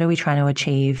more, what are we trying to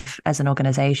achieve as an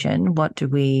organization?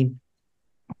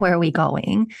 Where are we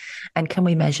going? And can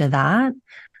we measure that,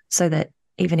 so that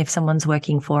even if someone's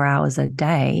working 4 hours a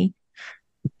day,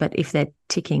 but if they're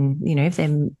ticking,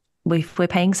 if we're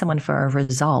paying someone for a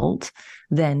result,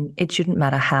 then it shouldn't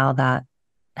matter how that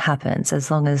happens,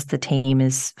 as long as the team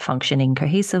is functioning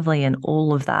cohesively and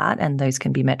all of that. And those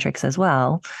can be metrics as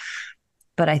well.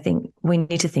 But I think we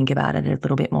need to think about it a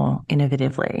little bit more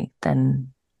innovatively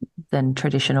than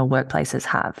traditional workplaces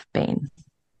have been.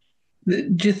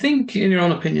 Do you think, in your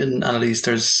own opinion, Annalise,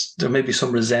 there may be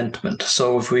some resentment?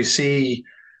 So if we see,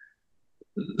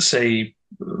 say,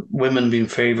 women being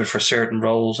favoured for certain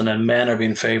roles and then men are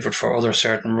being favoured for other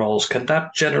certain roles, can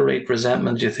that generate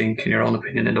resentment, do you think, in your own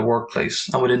opinion, in the workplace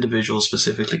and with individuals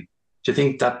specifically? Do you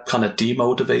think that kind of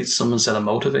demotivates someone instead of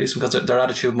motivates them? Because their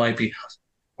attitude might be,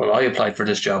 well, I applied for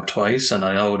this job twice and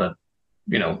I know that,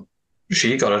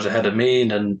 she got it ahead of me,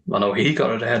 and then I know he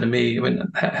got it ahead of me. I mean,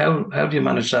 how do you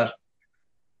manage that?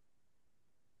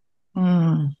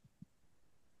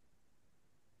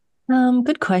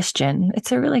 Good question.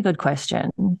 It's a really good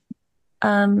question.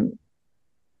 I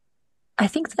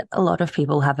think that a lot of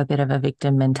people have a bit of a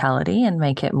victim mentality and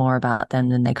make it more about them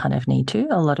than they kind of need to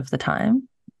a lot of the time.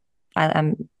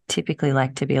 I'm typically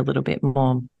like to be a little bit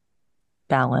more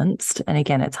balanced. And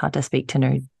again, it's hard to speak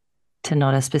to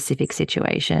not a specific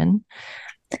situation.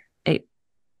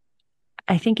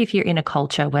 I think if you're in a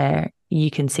culture where you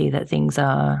can see that things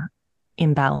are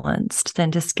imbalanced,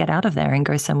 then just get out of there and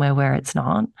go somewhere where it's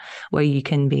not, where you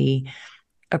can be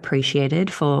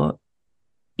appreciated for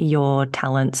your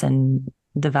talents and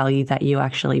the value that you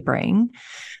actually bring.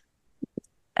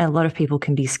 A lot of people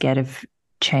can be scared of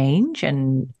change,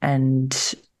 and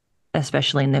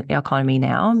especially in the economy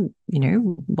now,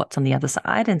 what's on the other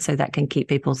side. And so that can keep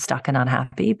people stuck and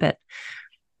unhappy. But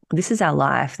this is our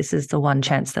life. This is the one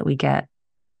chance that we get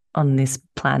on this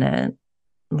planet.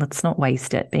 Let's not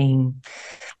waste it being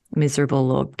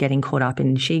miserable or getting caught up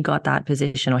in she got that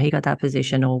position or he got that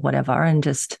position or whatever, and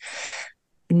just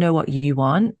know what you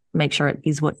want. Make sure it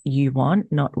is what you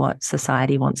want, not what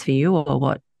society wants for you or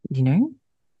what,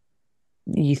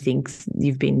 you think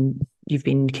you've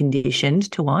been conditioned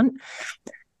to want.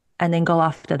 And then go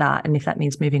after that. And if that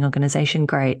means moving organization,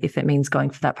 great. If it means going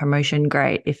for that promotion,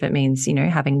 great. If it means,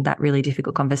 having that really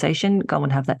difficult conversation, go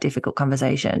and have that difficult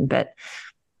conversation. But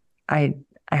I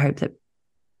hope that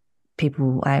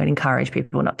I would encourage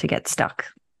people not to get stuck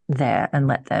there and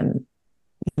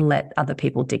let other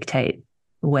people dictate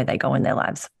where they go in their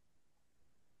lives.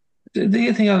 Do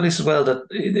you think, Annalise, as well, that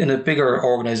in a bigger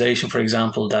organization, for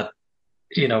example, that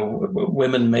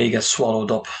women may get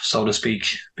swallowed up, so to speak,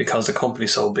 because the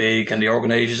company's so big and the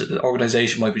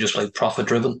organization might be just like profit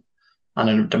driven,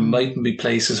 and there mightn't be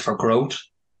places for growth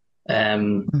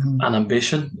and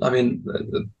ambition. I mean,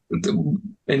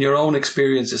 in your own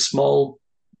experience, is small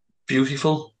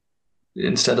beautiful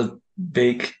instead of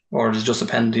big, or does it just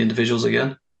depend on the individuals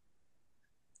again?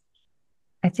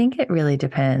 I think it really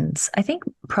depends. I think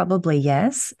probably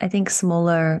yes. I think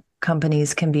smaller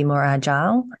companies can be more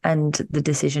agile and the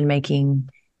decision making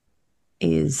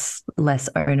is less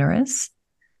onerous.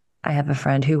 I have a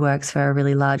friend who works for a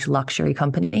really large luxury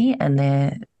company, and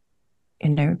they're,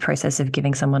 process of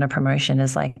giving someone a promotion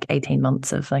is like 18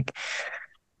 months of like,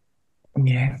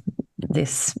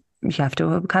 this, you have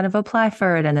to kind of apply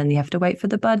for it, and then you have to wait for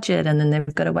the budget, and then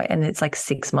they've got to wait, and it's like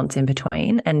 6 months in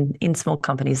between. And in small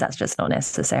companies, that's just not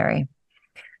necessary.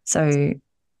 So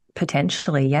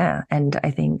potentially, yeah. And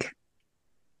I think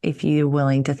if you're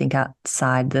willing to think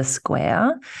outside the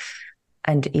square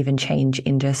and even change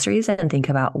industries and think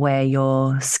about where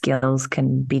your skills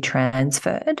can be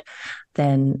transferred,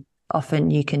 then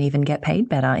often you can even get paid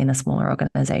better in a smaller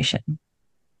organization.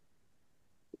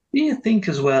 Do you think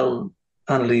as well,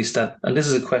 Annalise, that, and this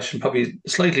is a question probably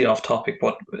slightly off topic,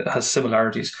 but it has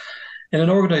similarities, in an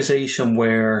organization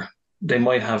where they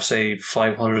might have, say,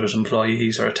 500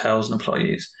 employees or 1,000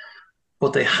 employees,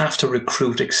 but they have to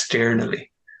recruit externally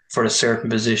for a certain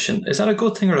position, is that a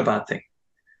good thing or a bad thing?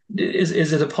 Is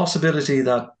it a possibility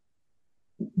that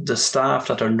the staff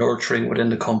that are nurturing within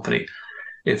the company,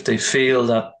 if they feel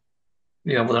that,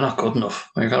 well, they're not good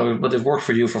enough, but they've worked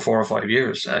for you for 4 or 5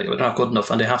 years, they're not good enough,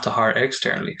 and they have to hire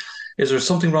externally. Is there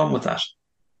something wrong with that?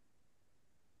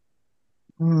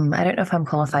 I don't know if I'm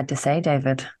qualified to say,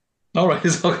 David. All right,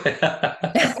 it's okay.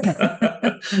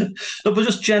 No, but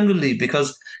just generally,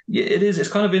 because it's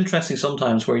kind of interesting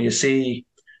sometimes where you see,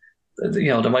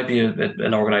 there might be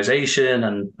an organization,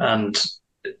 and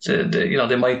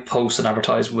they might post an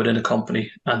advertisement within a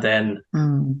company, and then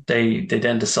they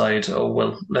then decide, oh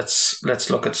well, let's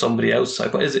look at somebody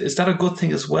outside. But is that a good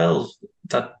thing as well,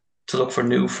 that to look for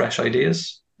new, fresh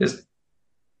ideas?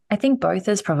 I think both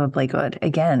is probably good.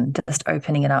 Again, just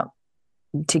opening it up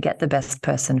to get the best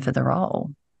person for the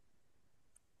role.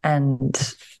 And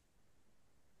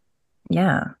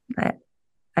yeah,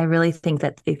 I really think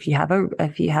that if you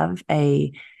have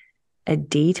a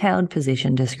detailed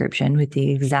position description with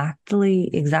the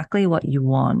exactly what you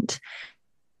want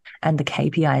and the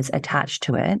KPIs attached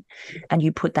to it, and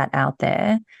you put that out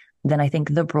there, then I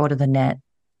think the broader the net,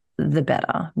 the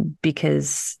better,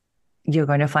 because you're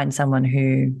going to find someone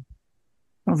who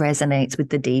resonates with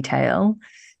the detail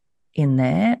in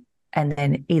there and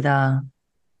then either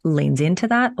leans into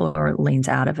that or leans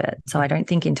out of it. So I don't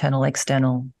think internal,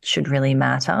 external should really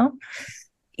matter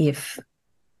if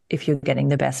you're getting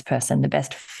the best person, the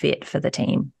best fit for the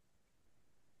team.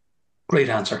 Great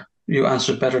answer. You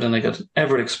answered better than I could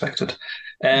ever expected.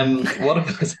 What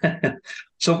about,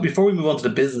 so before we move on to the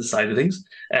business side of things,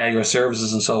 your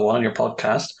services and so on, your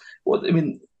podcast,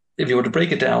 if you were to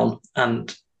break it down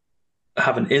and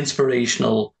have an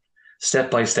inspirational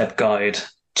step-by-step guide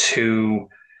to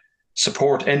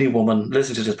support any woman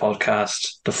listening to this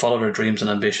podcast to follow their dreams and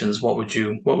ambitions, what would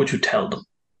you tell them?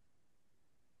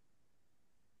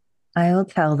 I will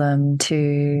tell them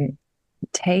to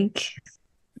take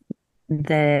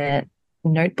the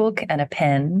notebook and a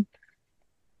pen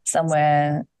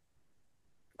somewhere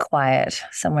quiet,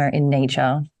 somewhere in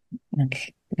nature.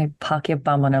 Like, park your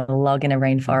bum on a log in a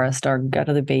rainforest or go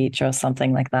to the beach or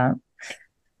something like that,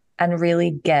 and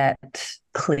really get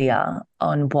clear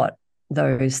on what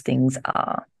those things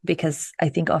are, because I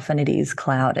think often it is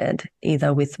clouded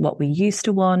either with what we used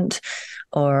to want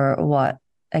or what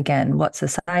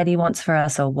society wants for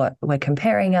us or what we're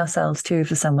comparing ourselves to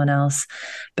for someone else.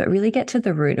 But really get to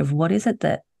the root of what is it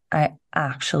that I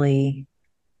actually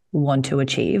want to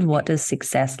achieve? What does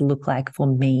success look like for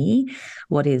me?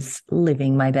 What is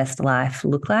living my best life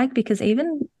look like? Because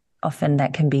even often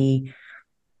that can be,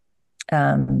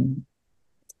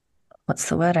 what's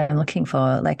the word I'm looking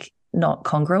for? Like, not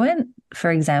congruent. For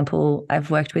example,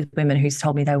 I've worked with women who's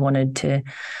told me they wanted to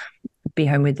be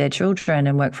home with their children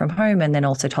and work from home, and then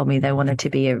also told me they wanted to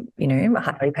be a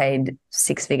highly paid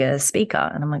 6-figure speaker.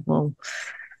 And I'm like, well,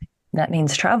 that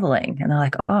means traveling. And they're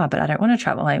like, oh, but I don't want to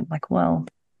travel. I'm like, well,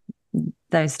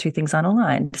 those two things aren't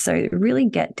aligned. So really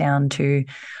get down to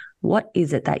what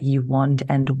is it that you want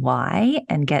and why,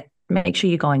 and make sure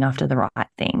you're going after the right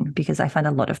thing, because I find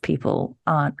a lot of people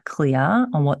aren't clear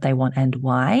on what they want and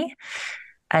why.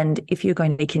 And if you're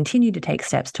going to continue to take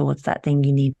steps towards that thing,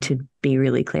 you need to be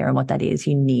really clear on what that is.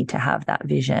 You need to have that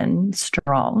vision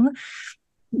strong,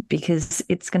 because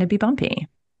it's going to be bumpy.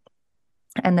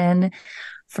 And then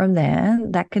from there,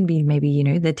 that can be maybe,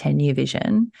 the 10-year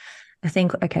vision. I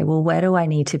think, okay, well, where do I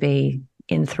need to be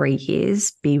in 3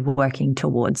 years, be working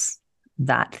towards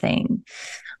that thing?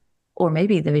 Or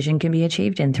maybe the vision can be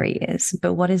achieved in 3 years,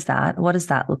 but what is that? What does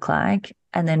that look like?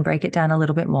 And then break it down a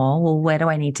little bit more. Well, where do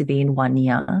I need to be in 1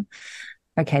 year?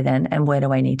 Okay, and where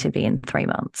do I need to be in 3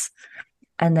 months?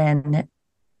 And then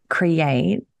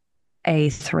create a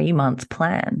 3-month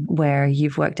plan where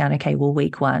you've worked out, okay, well,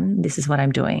 week 1, this is what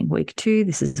I'm doing. Week 2,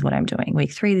 this is what I'm doing.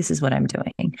 Week 3, this is what I'm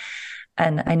doing.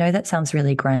 And I know that sounds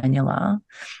really granular,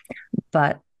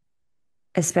 but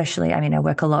especially, I mean, I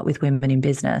work a lot with women in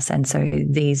business. And so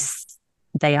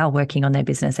they are working on their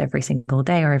business every single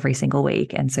day or every single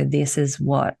week. And so this is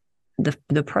what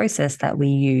the process that we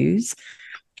use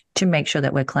to make sure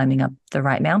that we're climbing up the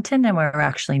right mountain and we're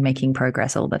actually making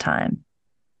progress all the time.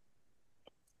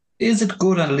 Is it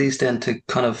good, at least, then, to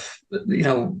kind of,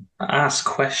 ask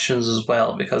questions as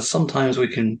well? Because sometimes we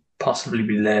can possibly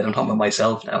be led, I'm talking about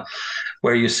myself now,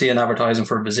 where you see an advertising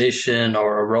for a position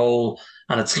or a role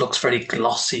and it looks very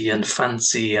glossy and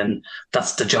fancy and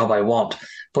that's the job I want.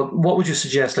 But what would you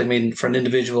suggest? I mean, for an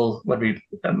individual, whether it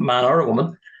be a man or a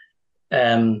woman,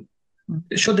 um,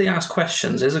 should they ask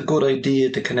questions? Is it a good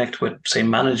idea to connect with, say,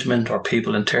 management or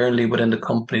people internally within the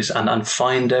companies and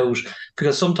find out?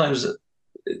 Because sometimes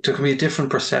there can be a different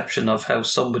perception of how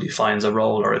somebody finds a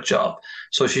role or a job.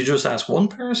 So should you just ask one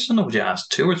person, or would you ask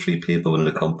 2 or 3 people within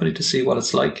the company to see what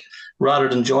it's like, rather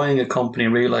than joining a company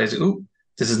and realizing, ooh,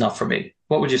 this is not for me?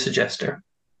 What would you suggest there?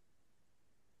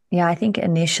 Yeah, I think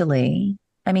initially,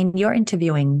 I mean, you're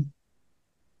interviewing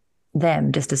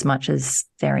them just as much as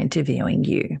they're interviewing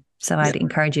you. So I'd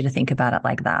encourage you to think about it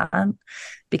like that,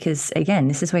 because again,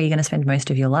 this is where you're going to spend most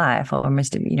of your life, or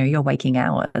most of, your waking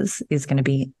hours is going to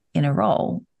be in a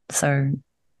role. So,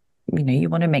 you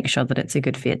want to make sure that it's a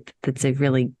good fit, that's a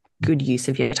really good use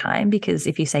of your time, because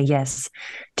if you say yes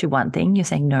to one thing, you're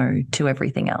saying no to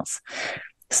everything else.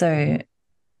 So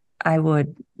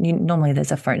normally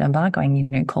there's a phone number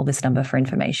going, call this number for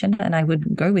information, and I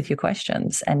would go with your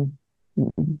questions and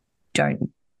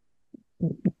don't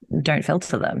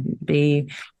filter them. Be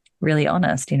really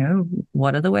honest.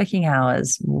 What are the working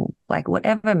hours? Like,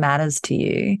 whatever matters to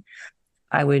you,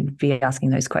 I would be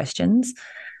asking those questions.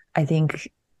 I think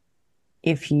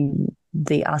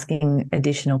the asking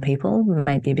additional people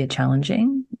might be a bit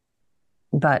challenging,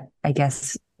 but I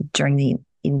guess during the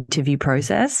interview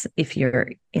process, if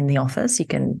you're in the office, you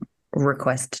can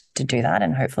request to do that,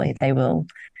 and hopefully they will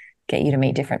get you to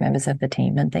meet different members of the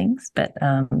team and things. But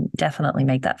definitely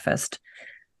make that first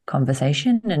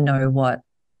conversation and know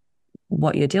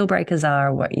what your deal breakers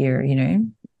are, what your,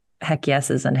 heck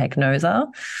yeses and heck nos are,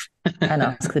 and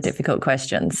ask the difficult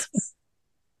questions.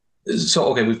 So,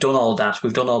 okay, we've done all that.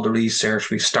 We've done all the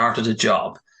research. We've started a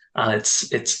job, and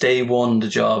it's day one, the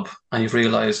job, and you've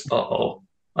realized, oh,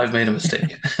 I've made a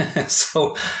mistake.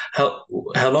 So, how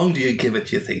long do you give it,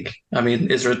 do you think? I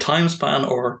mean, is there a time span,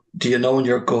 or do you know in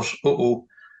your gut,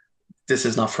 this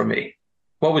is not for me?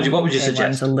 What would you day suggest?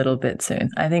 One's a little bit soon.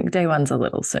 I think day one's a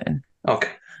little soon.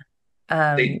 Okay.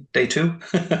 Day 2?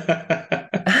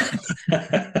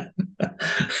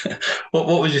 What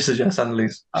would you suggest,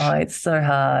 Annelise? Oh, it's so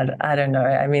hard. I don't know.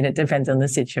 I mean, it depends on the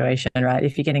situation, right?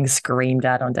 If you're getting screamed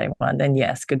at on day 1, then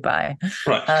yes, goodbye.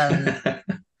 Right.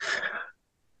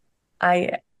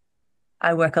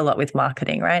 I work a lot with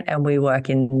marketing, right? And we work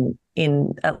in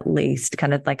at least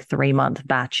kind of like 3-month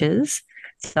batches.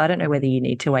 So I don't know whether you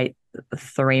need to wait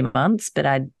 3 months, but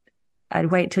I'd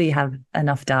wait till you have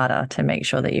enough data to make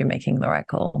sure that you're making the right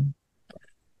call.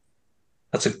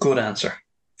 That's a good answer.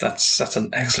 That's an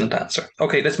excellent answer.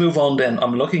 Okay, let's move on then.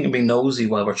 I'm looking and being nosy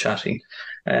while we're chatting.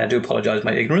 I do apologize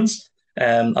my ignorance.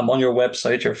 I'm on your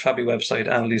website, your fabby website,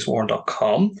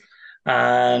 annelisewarren.com,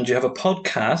 and you have a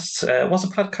podcast. What's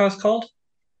the podcast called?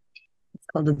 It's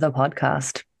called The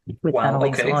Podcast with Wow,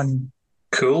 Annelise okay. Warren.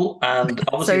 Cool. And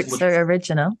obviously so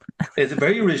original. It's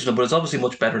very original, but it's obviously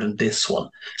much better than this one.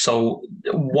 So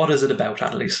what is it about,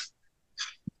 Annelise?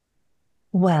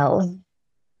 Well,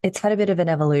 it's had a bit of an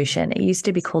evolution. It used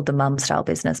to be called the Mum Style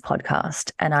Business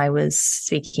Podcast, and I was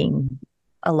speaking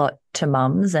a lot to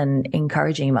mums and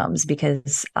encouraging mums,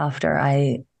 because after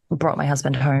I brought my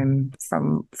husband home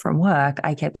from work,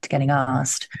 I kept getting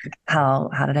asked, how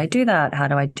did I do that? How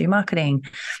do I do marketing?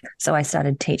 So I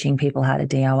started teaching people how to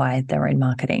DIY their own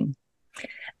marketing.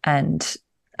 And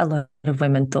a lot of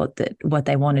women thought that what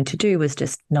they wanted to do was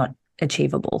just not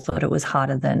achievable, thought it was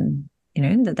harder than,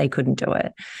 that they couldn't do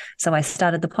it. So I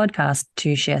started the podcast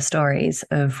to share stories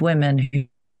of women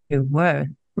who were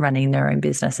running their own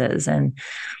businesses and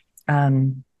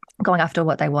going after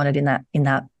what they wanted in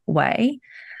that way.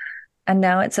 And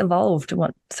now it's evolved,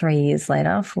 3 years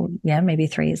later, maybe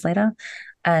 3 years later.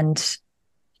 And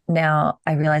now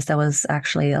I realized there was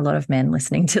actually a lot of men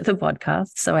listening to the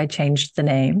podcast. So I changed the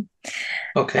name.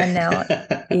 Okay. And now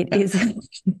it is,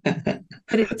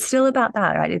 but it's still about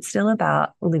that, right? It's still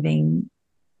about living.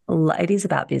 It is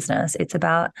about business. It's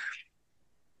about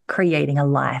creating a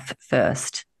life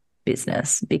first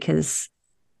business, because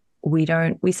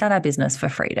we start our business for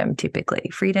freedom, typically.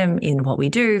 Freedom in what we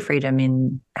do, freedom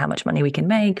in how much money we can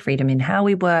make, freedom in how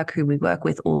we work, who we work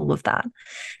with, all of that.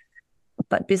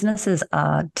 But businesses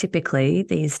are typically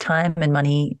these time and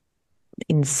money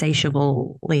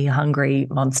insatiably hungry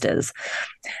monsters.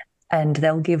 And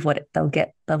they'll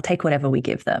take whatever we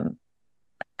give them.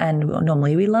 And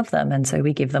normally we love them. And so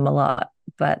we give them a lot,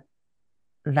 but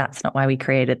that's not why we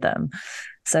created them.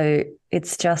 So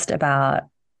it's just about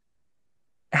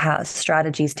how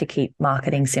strategies to keep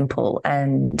marketing simple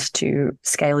and to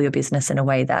scale your business in a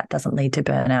way that doesn't lead to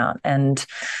burnout and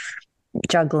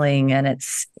juggling. And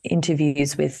it's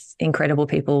interviews with incredible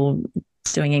people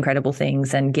doing incredible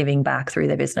things and giving back through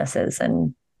their businesses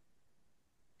and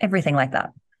everything like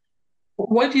that.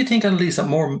 Why do you think, Annelise, that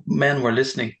more men were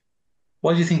listening?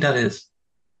 Why do you think that is?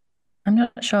 I'm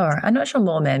not sure. I'm not sure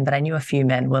more men, but I knew a few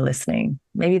men were listening.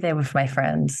 Maybe they were my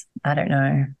friends. I don't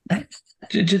know.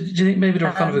 Do you think maybe they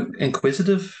were kind of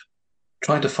inquisitive,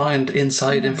 trying to find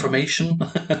inside information?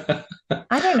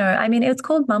 I don't know. I mean, it's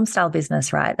called mum style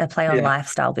business, right? A play on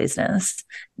lifestyle business,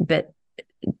 but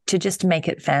to just make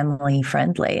it family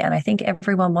friendly. And I think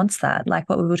everyone wants that, like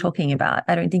what we were talking about.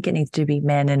 I don't think it needs to be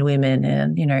men and women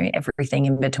and, everything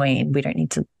in between. We don't need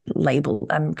to label.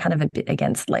 I'm kind of a bit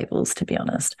against labels, to be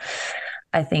honest.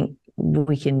 I think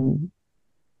we're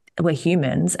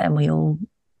humans and we all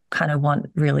kind of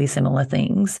want really similar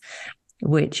things,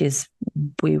 which is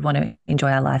we want to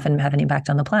enjoy our life and have an impact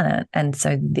on the planet. And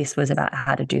so this was about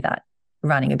how to do that,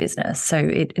 running a business. So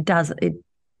it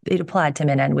applied to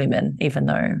men and women, even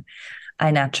though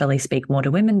I naturally speak more to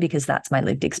women because that's my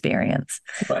lived experience.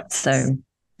 Right. So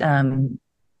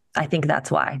I think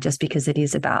that's why, just because it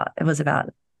was about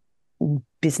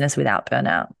business without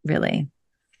burnout, really.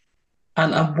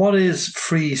 And what is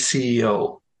Free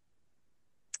CEO?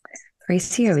 Free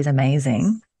CEO is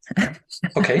amazing.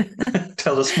 Okay,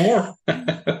 tell us more.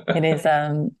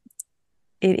 It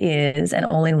is an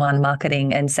all-in-one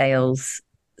marketing and sales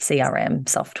CRM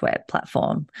software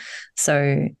platform.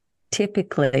 So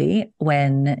typically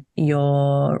when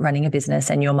you're running a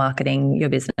business and you're marketing your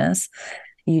business,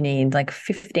 you need like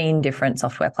 15 different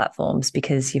software platforms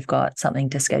because you've got something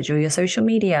to schedule your social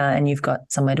media and you've got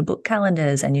somewhere to book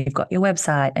calendars and you've got your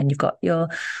website and you've got your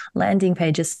landing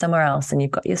pages somewhere else and you've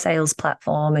got your sales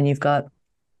platform and you've got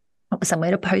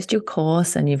somewhere to post your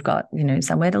course and you've got,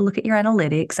 somewhere to look at your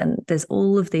analytics and there's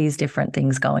all of these different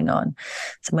things going on.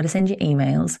 Somewhere to send your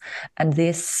emails. And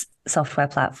this software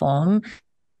platform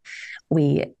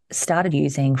we started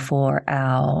using for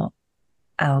our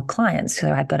clients.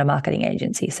 So I've got a marketing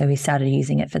agency. So we started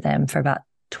using it for them for about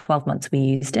 12 months. We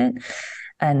used it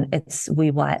and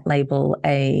we white label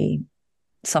a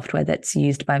software that's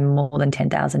used by more than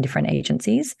 10,000 different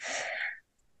agencies.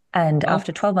 And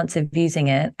after 12 months of using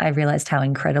it, I realized how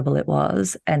incredible it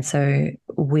was. And so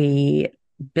we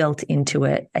built into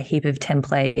it a heap of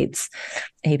templates,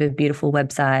 a heap of beautiful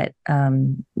website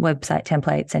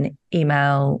templates and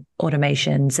email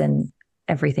automations and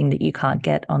everything that you can't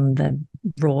get on the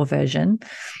raw version.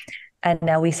 And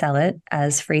now we sell it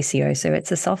as Free CEO. So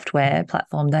it's a software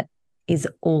platform that is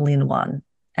all in one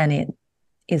and it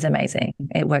is amazing.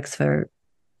 It works for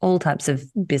all types of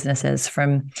businesses,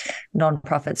 from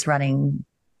nonprofits running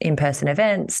in-person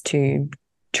events to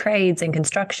trades and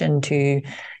construction to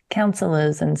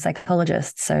counselors and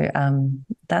psychologists. So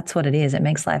that's what it is. It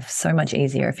makes life so much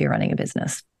easier if you're running a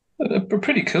business.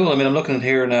 Pretty cool. I mean, I'm looking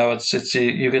here now. Is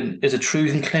it true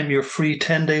you can claim your free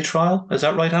 10-day trial? Is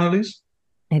that right, Annelise?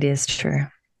 It is true.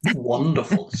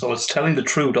 Wonderful. So it's telling the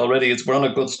truth already. We're on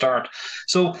a good start.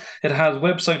 So it has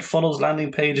website funnels,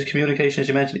 landing pages, communication, as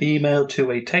you mentioned, email,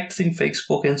 two-way texting,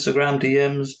 Facebook, Instagram,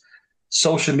 DMs,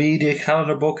 social media,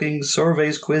 calendar bookings,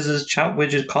 surveys, quizzes, chat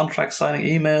widget, contract signing,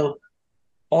 email,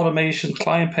 automation,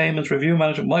 client payments, review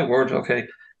management. My word. Okay.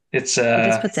 It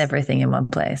just puts everything in one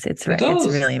place. It's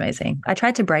really amazing. I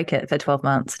tried to break it for 12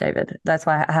 months, David. That's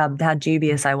why how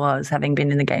dubious I was, having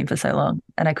been in the game for so long,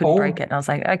 and I couldn't break it. And I was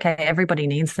like, okay, everybody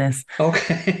needs this.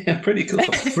 Okay, pretty cool.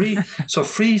 So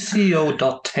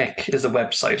freeceo.tech is the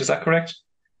website. Is that correct?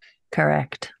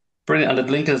 Correct. Brilliant. And the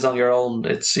link is on your own.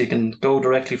 You can go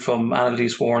directly from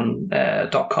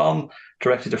annelisewarren.com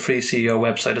directly to Free CEO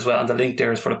website as well. And the link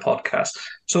there is for the podcast.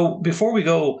 So before we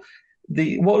go,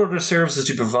 what other services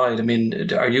do you provide? I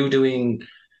mean, are you doing,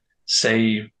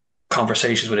 say,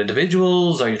 conversations with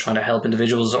individuals? Are you trying to help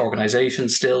individuals,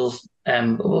 organizations still?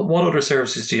 What other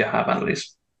services do you have,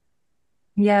 Annelise?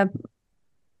 Yeah,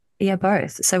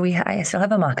 both. So I still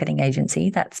have a marketing agency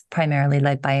that's primarily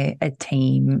led by a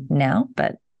team now,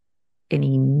 but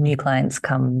any new clients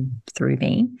come through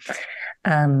me.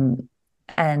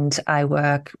 And I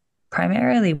work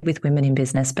primarily with women in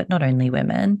business, but not only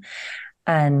women.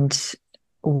 And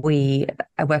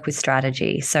I work with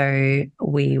strategy. So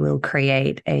we will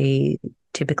create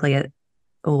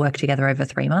we'll work together over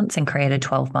 3 months and create a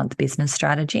 12-month business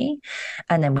strategy.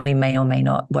 And then we may or may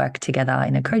not work together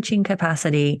in a coaching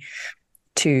capacity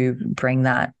to bring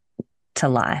that to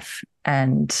life.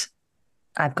 And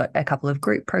I've got a couple of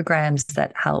group programs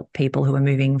that help people who are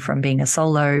moving from being a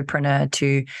solopreneur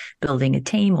to building a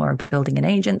team or building an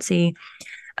agency.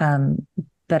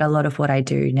 But a lot of what I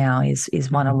do now is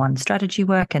one-on-one strategy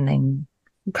work and then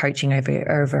coaching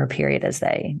over a period as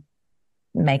they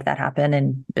make that happen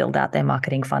and build out their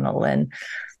marketing funnel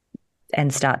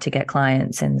and start to get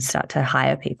clients and start to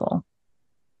hire people.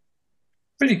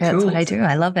 Pretty cool. That's what I do.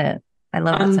 I love it. I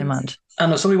love it so much.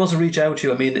 And if somebody wants to reach out to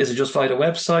you, I mean, is it just via the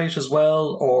website as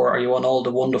well, or are you on all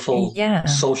the wonderful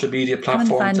social media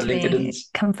platforms, the LinkedIn?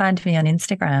 Come find me on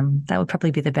Instagram. That would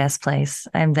probably be the best place.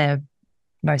 I'm there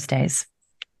most days.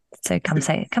 So come and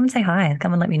say hi.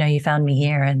 Come and let me know you found me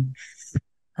here, and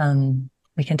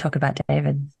we can talk about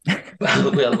David.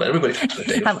 Well, everybody talks about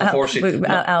David. Unfortunately,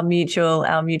 our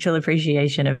mutual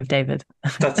appreciation of David.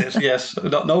 That's it. Yes,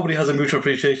 nobody has a mutual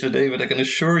appreciation of David, I can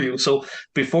assure you. So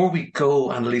before we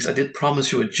go, Annelise, I did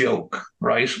promise you a joke,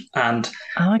 right? And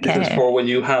this is for when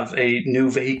you have a new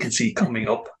vacancy coming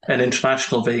up, an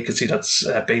international vacancy that's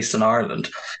based in Ireland.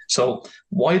 So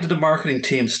why did the marketing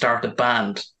team start a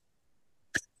band?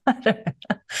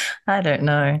 I don't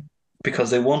know.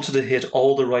 Because they wanted to hit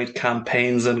all the right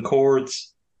campaigns and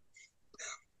chords.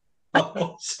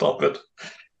 Oh, stop it.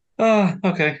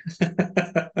 Okay.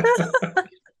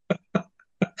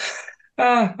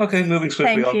 Okay, moving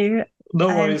swiftly on. Thank you. No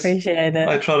worries. I appreciate it.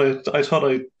 I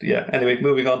thought anyway,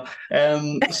 moving on.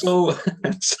 So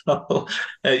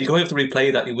you going to have to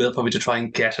replay that. You will probably to try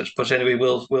and get it. But anyway,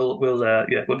 we'll move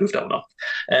that one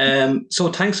on. So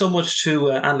thanks so much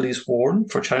to Annelise Warren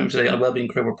for chatting today on the Wellbeing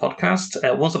Career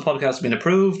podcast. Once the podcast has been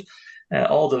approved,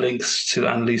 all the links to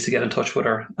Annelise to get in touch with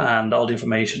her and all the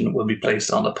information will be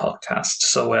placed on the podcast.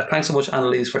 So thanks so much,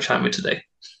 Annelise, for chatting with me today.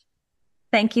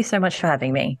 Thank you so much for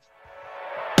having me.